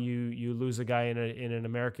then now you lose a guy in an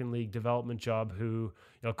American League development job who,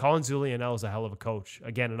 Colin Zulianel is a hell of a coach.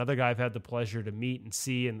 Again, another guy I've had the pleasure to meet and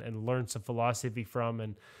see and learn some philosophy from,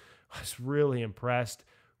 and I was really impressed.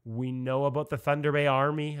 We know about the Thunder Bay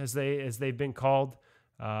Army, as they've been called.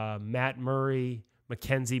 Matt Murray,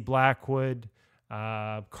 Mackenzie Blackwood,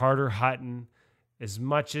 Carter Hutton. As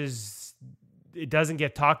much as it doesn't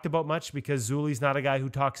get talked about much because Zuli's not a guy who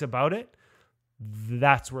talks about it,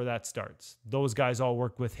 that's where that starts. Those guys all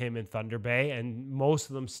worked with him in Thunder Bay, and most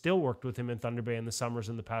of them still worked with him in Thunder Bay in the summers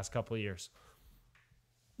in the past couple of years.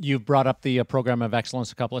 You've brought up the program of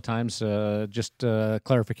excellence a couple of times. Just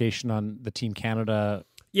clarification on the Team Canada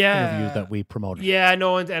interview that we promoted. Yeah,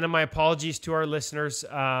 no, and my apologies to our listeners.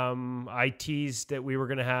 I teased that we were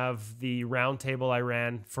going to have the roundtable I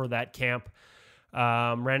ran for that camp.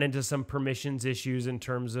 Ran into some permissions issues in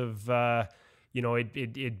terms of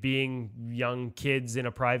it being young kids in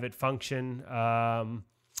a private function.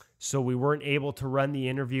 So we weren't able to run the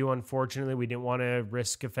interview. Unfortunately, we didn't want to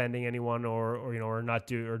risk offending anyone or not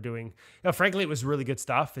doing. Frankly, it was really good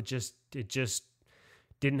stuff. It just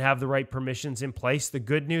didn't have the right permissions in place. The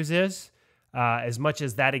good news is, as much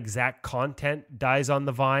as that exact content dies on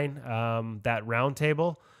the vine, that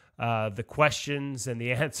roundtable, the questions and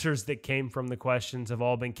the answers that came from the questions have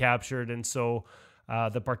all been captured, and so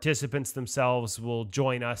the participants themselves will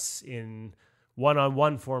join us in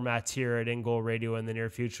one-on-one formats here at InGoal Radio in the near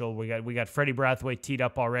future. We got Freddie Brathwaite teed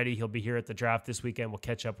up already. He'll be here at the draft this weekend. We'll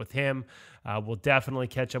catch up with him. We'll definitely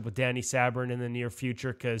catch up with Danny Sabrin in the near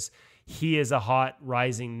future because he is a hot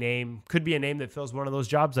rising name. Could be a name that fills one of those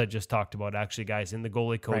jobs I just talked about, actually, guys, in the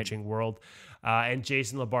goalie coaching world. And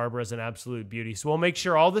Jason LaBarbera is an absolute beauty. So we'll make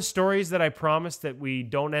sure all the stories that I promised that we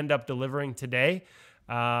don't end up delivering today,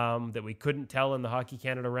 that we couldn't tell in the Hockey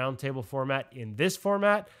Canada Roundtable format, in this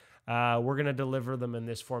format, we're going to deliver them in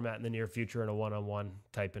this format in the near future in a one-on-one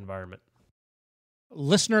type environment.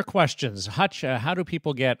 Listener questions. Hutch, how do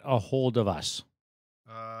people get a hold of us?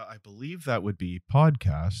 I believe that would be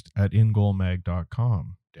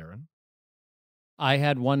podcast@ingoalmag.com. Darren? I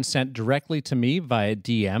had one sent directly to me via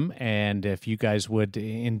DM, and if you guys would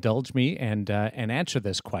indulge me and answer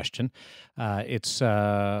this question, it's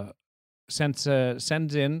sends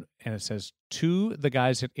in, and it says, to the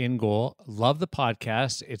guys at InGoal, love the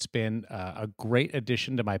podcast. It's been a great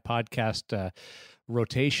addition to my podcast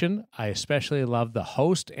rotation. I especially love the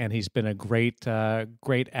host, and he's been a great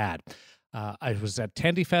ad. I was at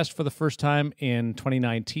Tandy Fest for the first time in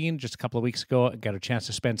 2019, just a couple of weeks ago. I got a chance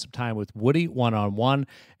to spend some time with Woody one-on-one,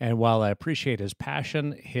 and while I appreciate his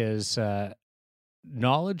passion, his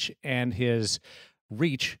knowledge, and his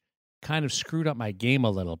reach kind of screwed up my game a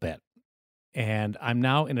little bit, and I'm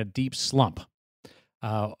now in a deep slump.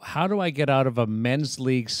 How do I get out of a men's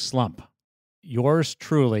league slump? Yours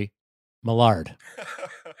truly, Millard.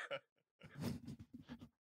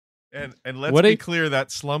 And let's Woody? be clear,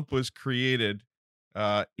 that slump was created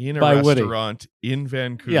in a By restaurant in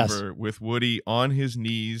Vancouver, Yes. with Woody on his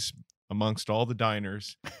knees amongst all the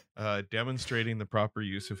diners, demonstrating the proper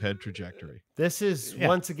use of head trajectory. This is,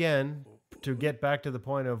 once again, to get back to the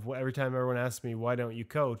point of every time everyone asks me, why don't you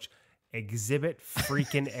coach? Exhibit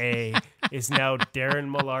freaking A is now Darren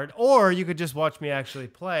Millard. Or you could just watch me actually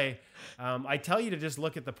play. I tell you to just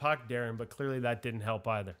look at the puck, Darren, but clearly that didn't help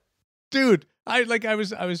either. Dude, I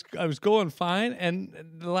was going fine, and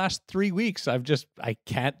the last 3 weeks I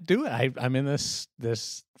can't do it. I'm in this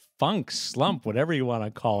funk slump, whatever you want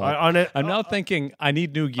to call it. I'm now thinking I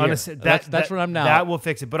need new gear. That's what I'm now. That will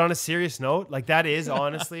fix it. But on a serious note, like, that is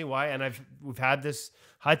honestly why. And we've had this.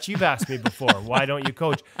 Hutch, you've asked me before, why don't you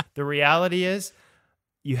coach? The reality is,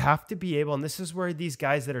 you have to be able, and this is where these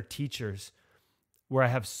guys that are teachers, where I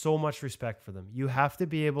have so much respect for them. You have to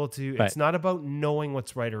be able to, It's not about knowing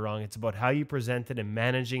what's right or wrong. It's about how you present it and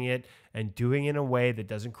managing it and doing it in a way that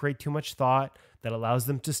doesn't create too much thought, that allows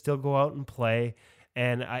them to still go out and play.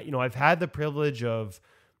 And I've had the privilege of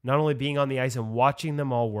not only being on the ice and watching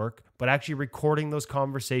them all work, but actually recording those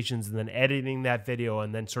conversations and then editing that video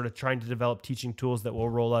and then sort of trying to develop teaching tools that will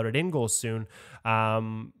roll out at InGoal soon.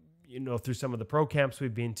 Through some of the pro camps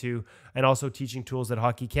we've been to, and also teaching tools that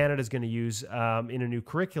Hockey Canada is going to use in a new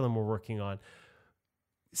curriculum we're working on.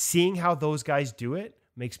 Seeing how those guys do it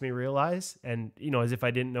makes me realize, and as if I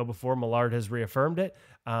didn't know before, Millard has reaffirmed it.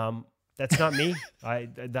 That's not me. I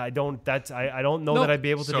don't know that I'd be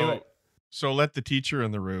able to do it. So let the teacher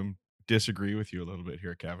in the room disagree with you a little bit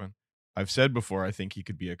here, Kevin. I've said before, I think he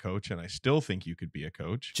could be a coach, and I still think you could be a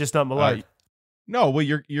coach. Just not Millard. No, well,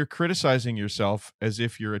 you're criticizing yourself as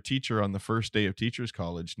if you're a teacher on the first day of teachers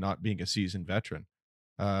college, not being a seasoned veteran.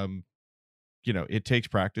 it takes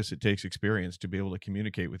practice, it takes experience to be able to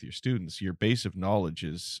communicate with your students. Your base of knowledge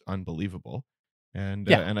is unbelievable. And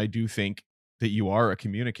and I do think that you are a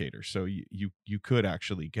communicator, so you could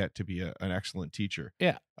actually get to be an excellent teacher.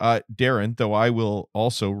 Yeah. Darren, though, I will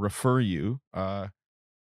also refer you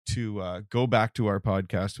to go back to our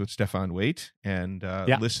podcast with Stefan Waite and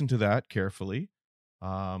listen to that carefully.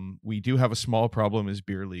 We do have a small problem as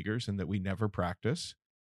beer leaguers in that we never practice.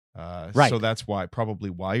 Right. So that's probably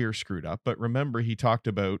why you're screwed up. But remember, he talked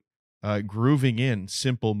about grooving in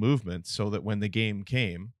simple movements so that when the game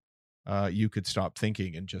came, you could stop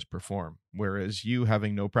thinking and just perform. Whereas you,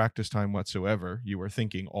 having no practice time whatsoever, you were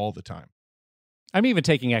thinking all the time. I'm even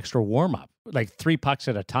taking extra warm-up, like 3 pucks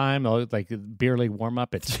at a time, like beer league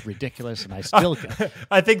warm-up. It's ridiculous, and I still get...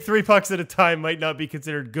 I think 3 pucks at a time might not be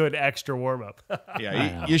considered good extra warm-up.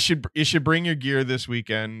 Yeah, you should bring your gear this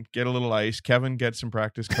weekend, get a little ice. Kevin, get some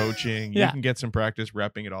practice coaching. You can get some practice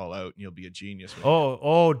repping it all out, and you'll be a genius.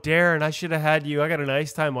 Oh, Darren, I should have had you. I got an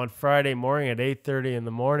ice time on Friday morning at 8:30 in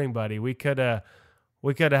the morning, buddy. We could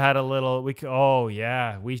have had a little. We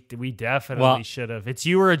definitely should have. It's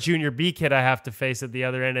you or a junior B kid I have to face at the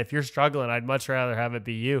other end. If you're struggling, I'd much rather have it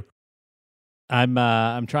be you. I'm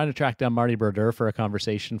trying to track down Marty Brodeur for a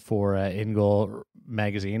conversation for InGoal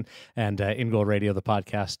magazine and InGoal Radio, the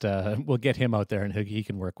podcast. We'll get him out there and he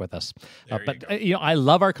can work with us. I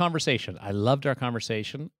love our conversation. I loved our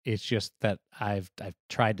conversation. It's just that I've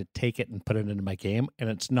tried to take it and put it into my game, and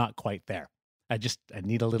it's not quite there. I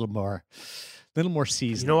need a little more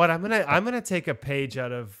season. You know what? I'm gonna take a page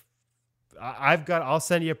out of. I'll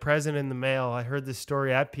send you a present in the mail. I heard this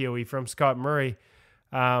story at POE from Scott Murray,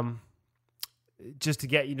 just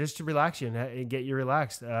to relax you and get you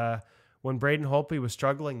relaxed. When Braden Holtby was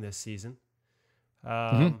struggling this season,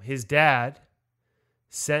 his dad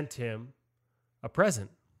sent him a present,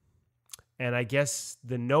 and I guess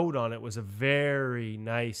the note on it was a very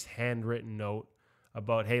nice handwritten note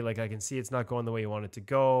about, hey, like, I can see it's not going the way you want it to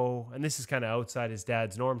go. And this is kind of outside his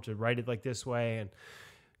dad's norm to write it like this way. And,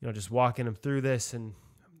 just walking him through this. And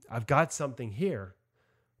I've got something here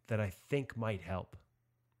that I think might help.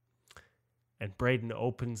 And Braden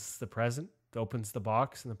opens the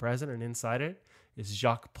box and the present, and inside it is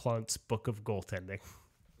Jacques Plante's Book of Goaltending.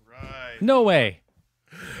 Right. No way.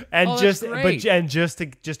 And just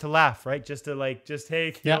to laugh, right? Just to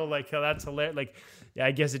hey, that's hilarious. Like, yeah,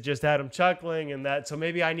 I guess it just had him chuckling and that. So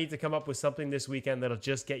maybe I need to come up with something this weekend that'll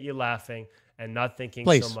just get you laughing and not thinking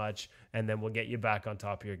so much, and then we'll get you back on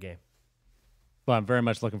top of your game. Well, I'm very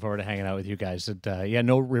much looking forward to hanging out with you guys.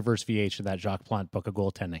 No reverse VH in that Jacques Plante Book of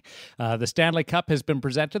Goaltending. The Stanley Cup has been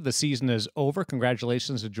presented. The season is over.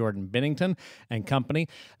 Congratulations to Jordan Binnington and company.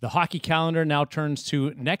 The hockey calendar now turns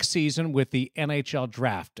to next season with the NHL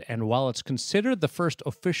Draft. And while it's considered the first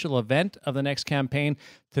official event of the next campaign,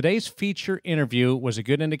 today's feature interview was a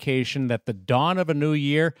good indication that the dawn of a new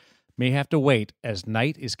year may have to wait as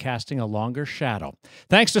night is casting a longer shadow.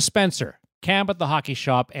 Thanks to Spencer, Cam at the Hockey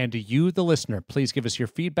Shop, and to you, the listener. Please give us your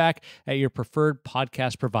feedback at your preferred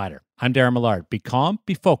podcast provider. I'm Darren Millard. Be calm,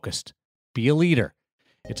 be focused, be a leader.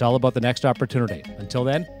 It's all about the next opportunity. Until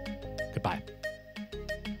then, goodbye.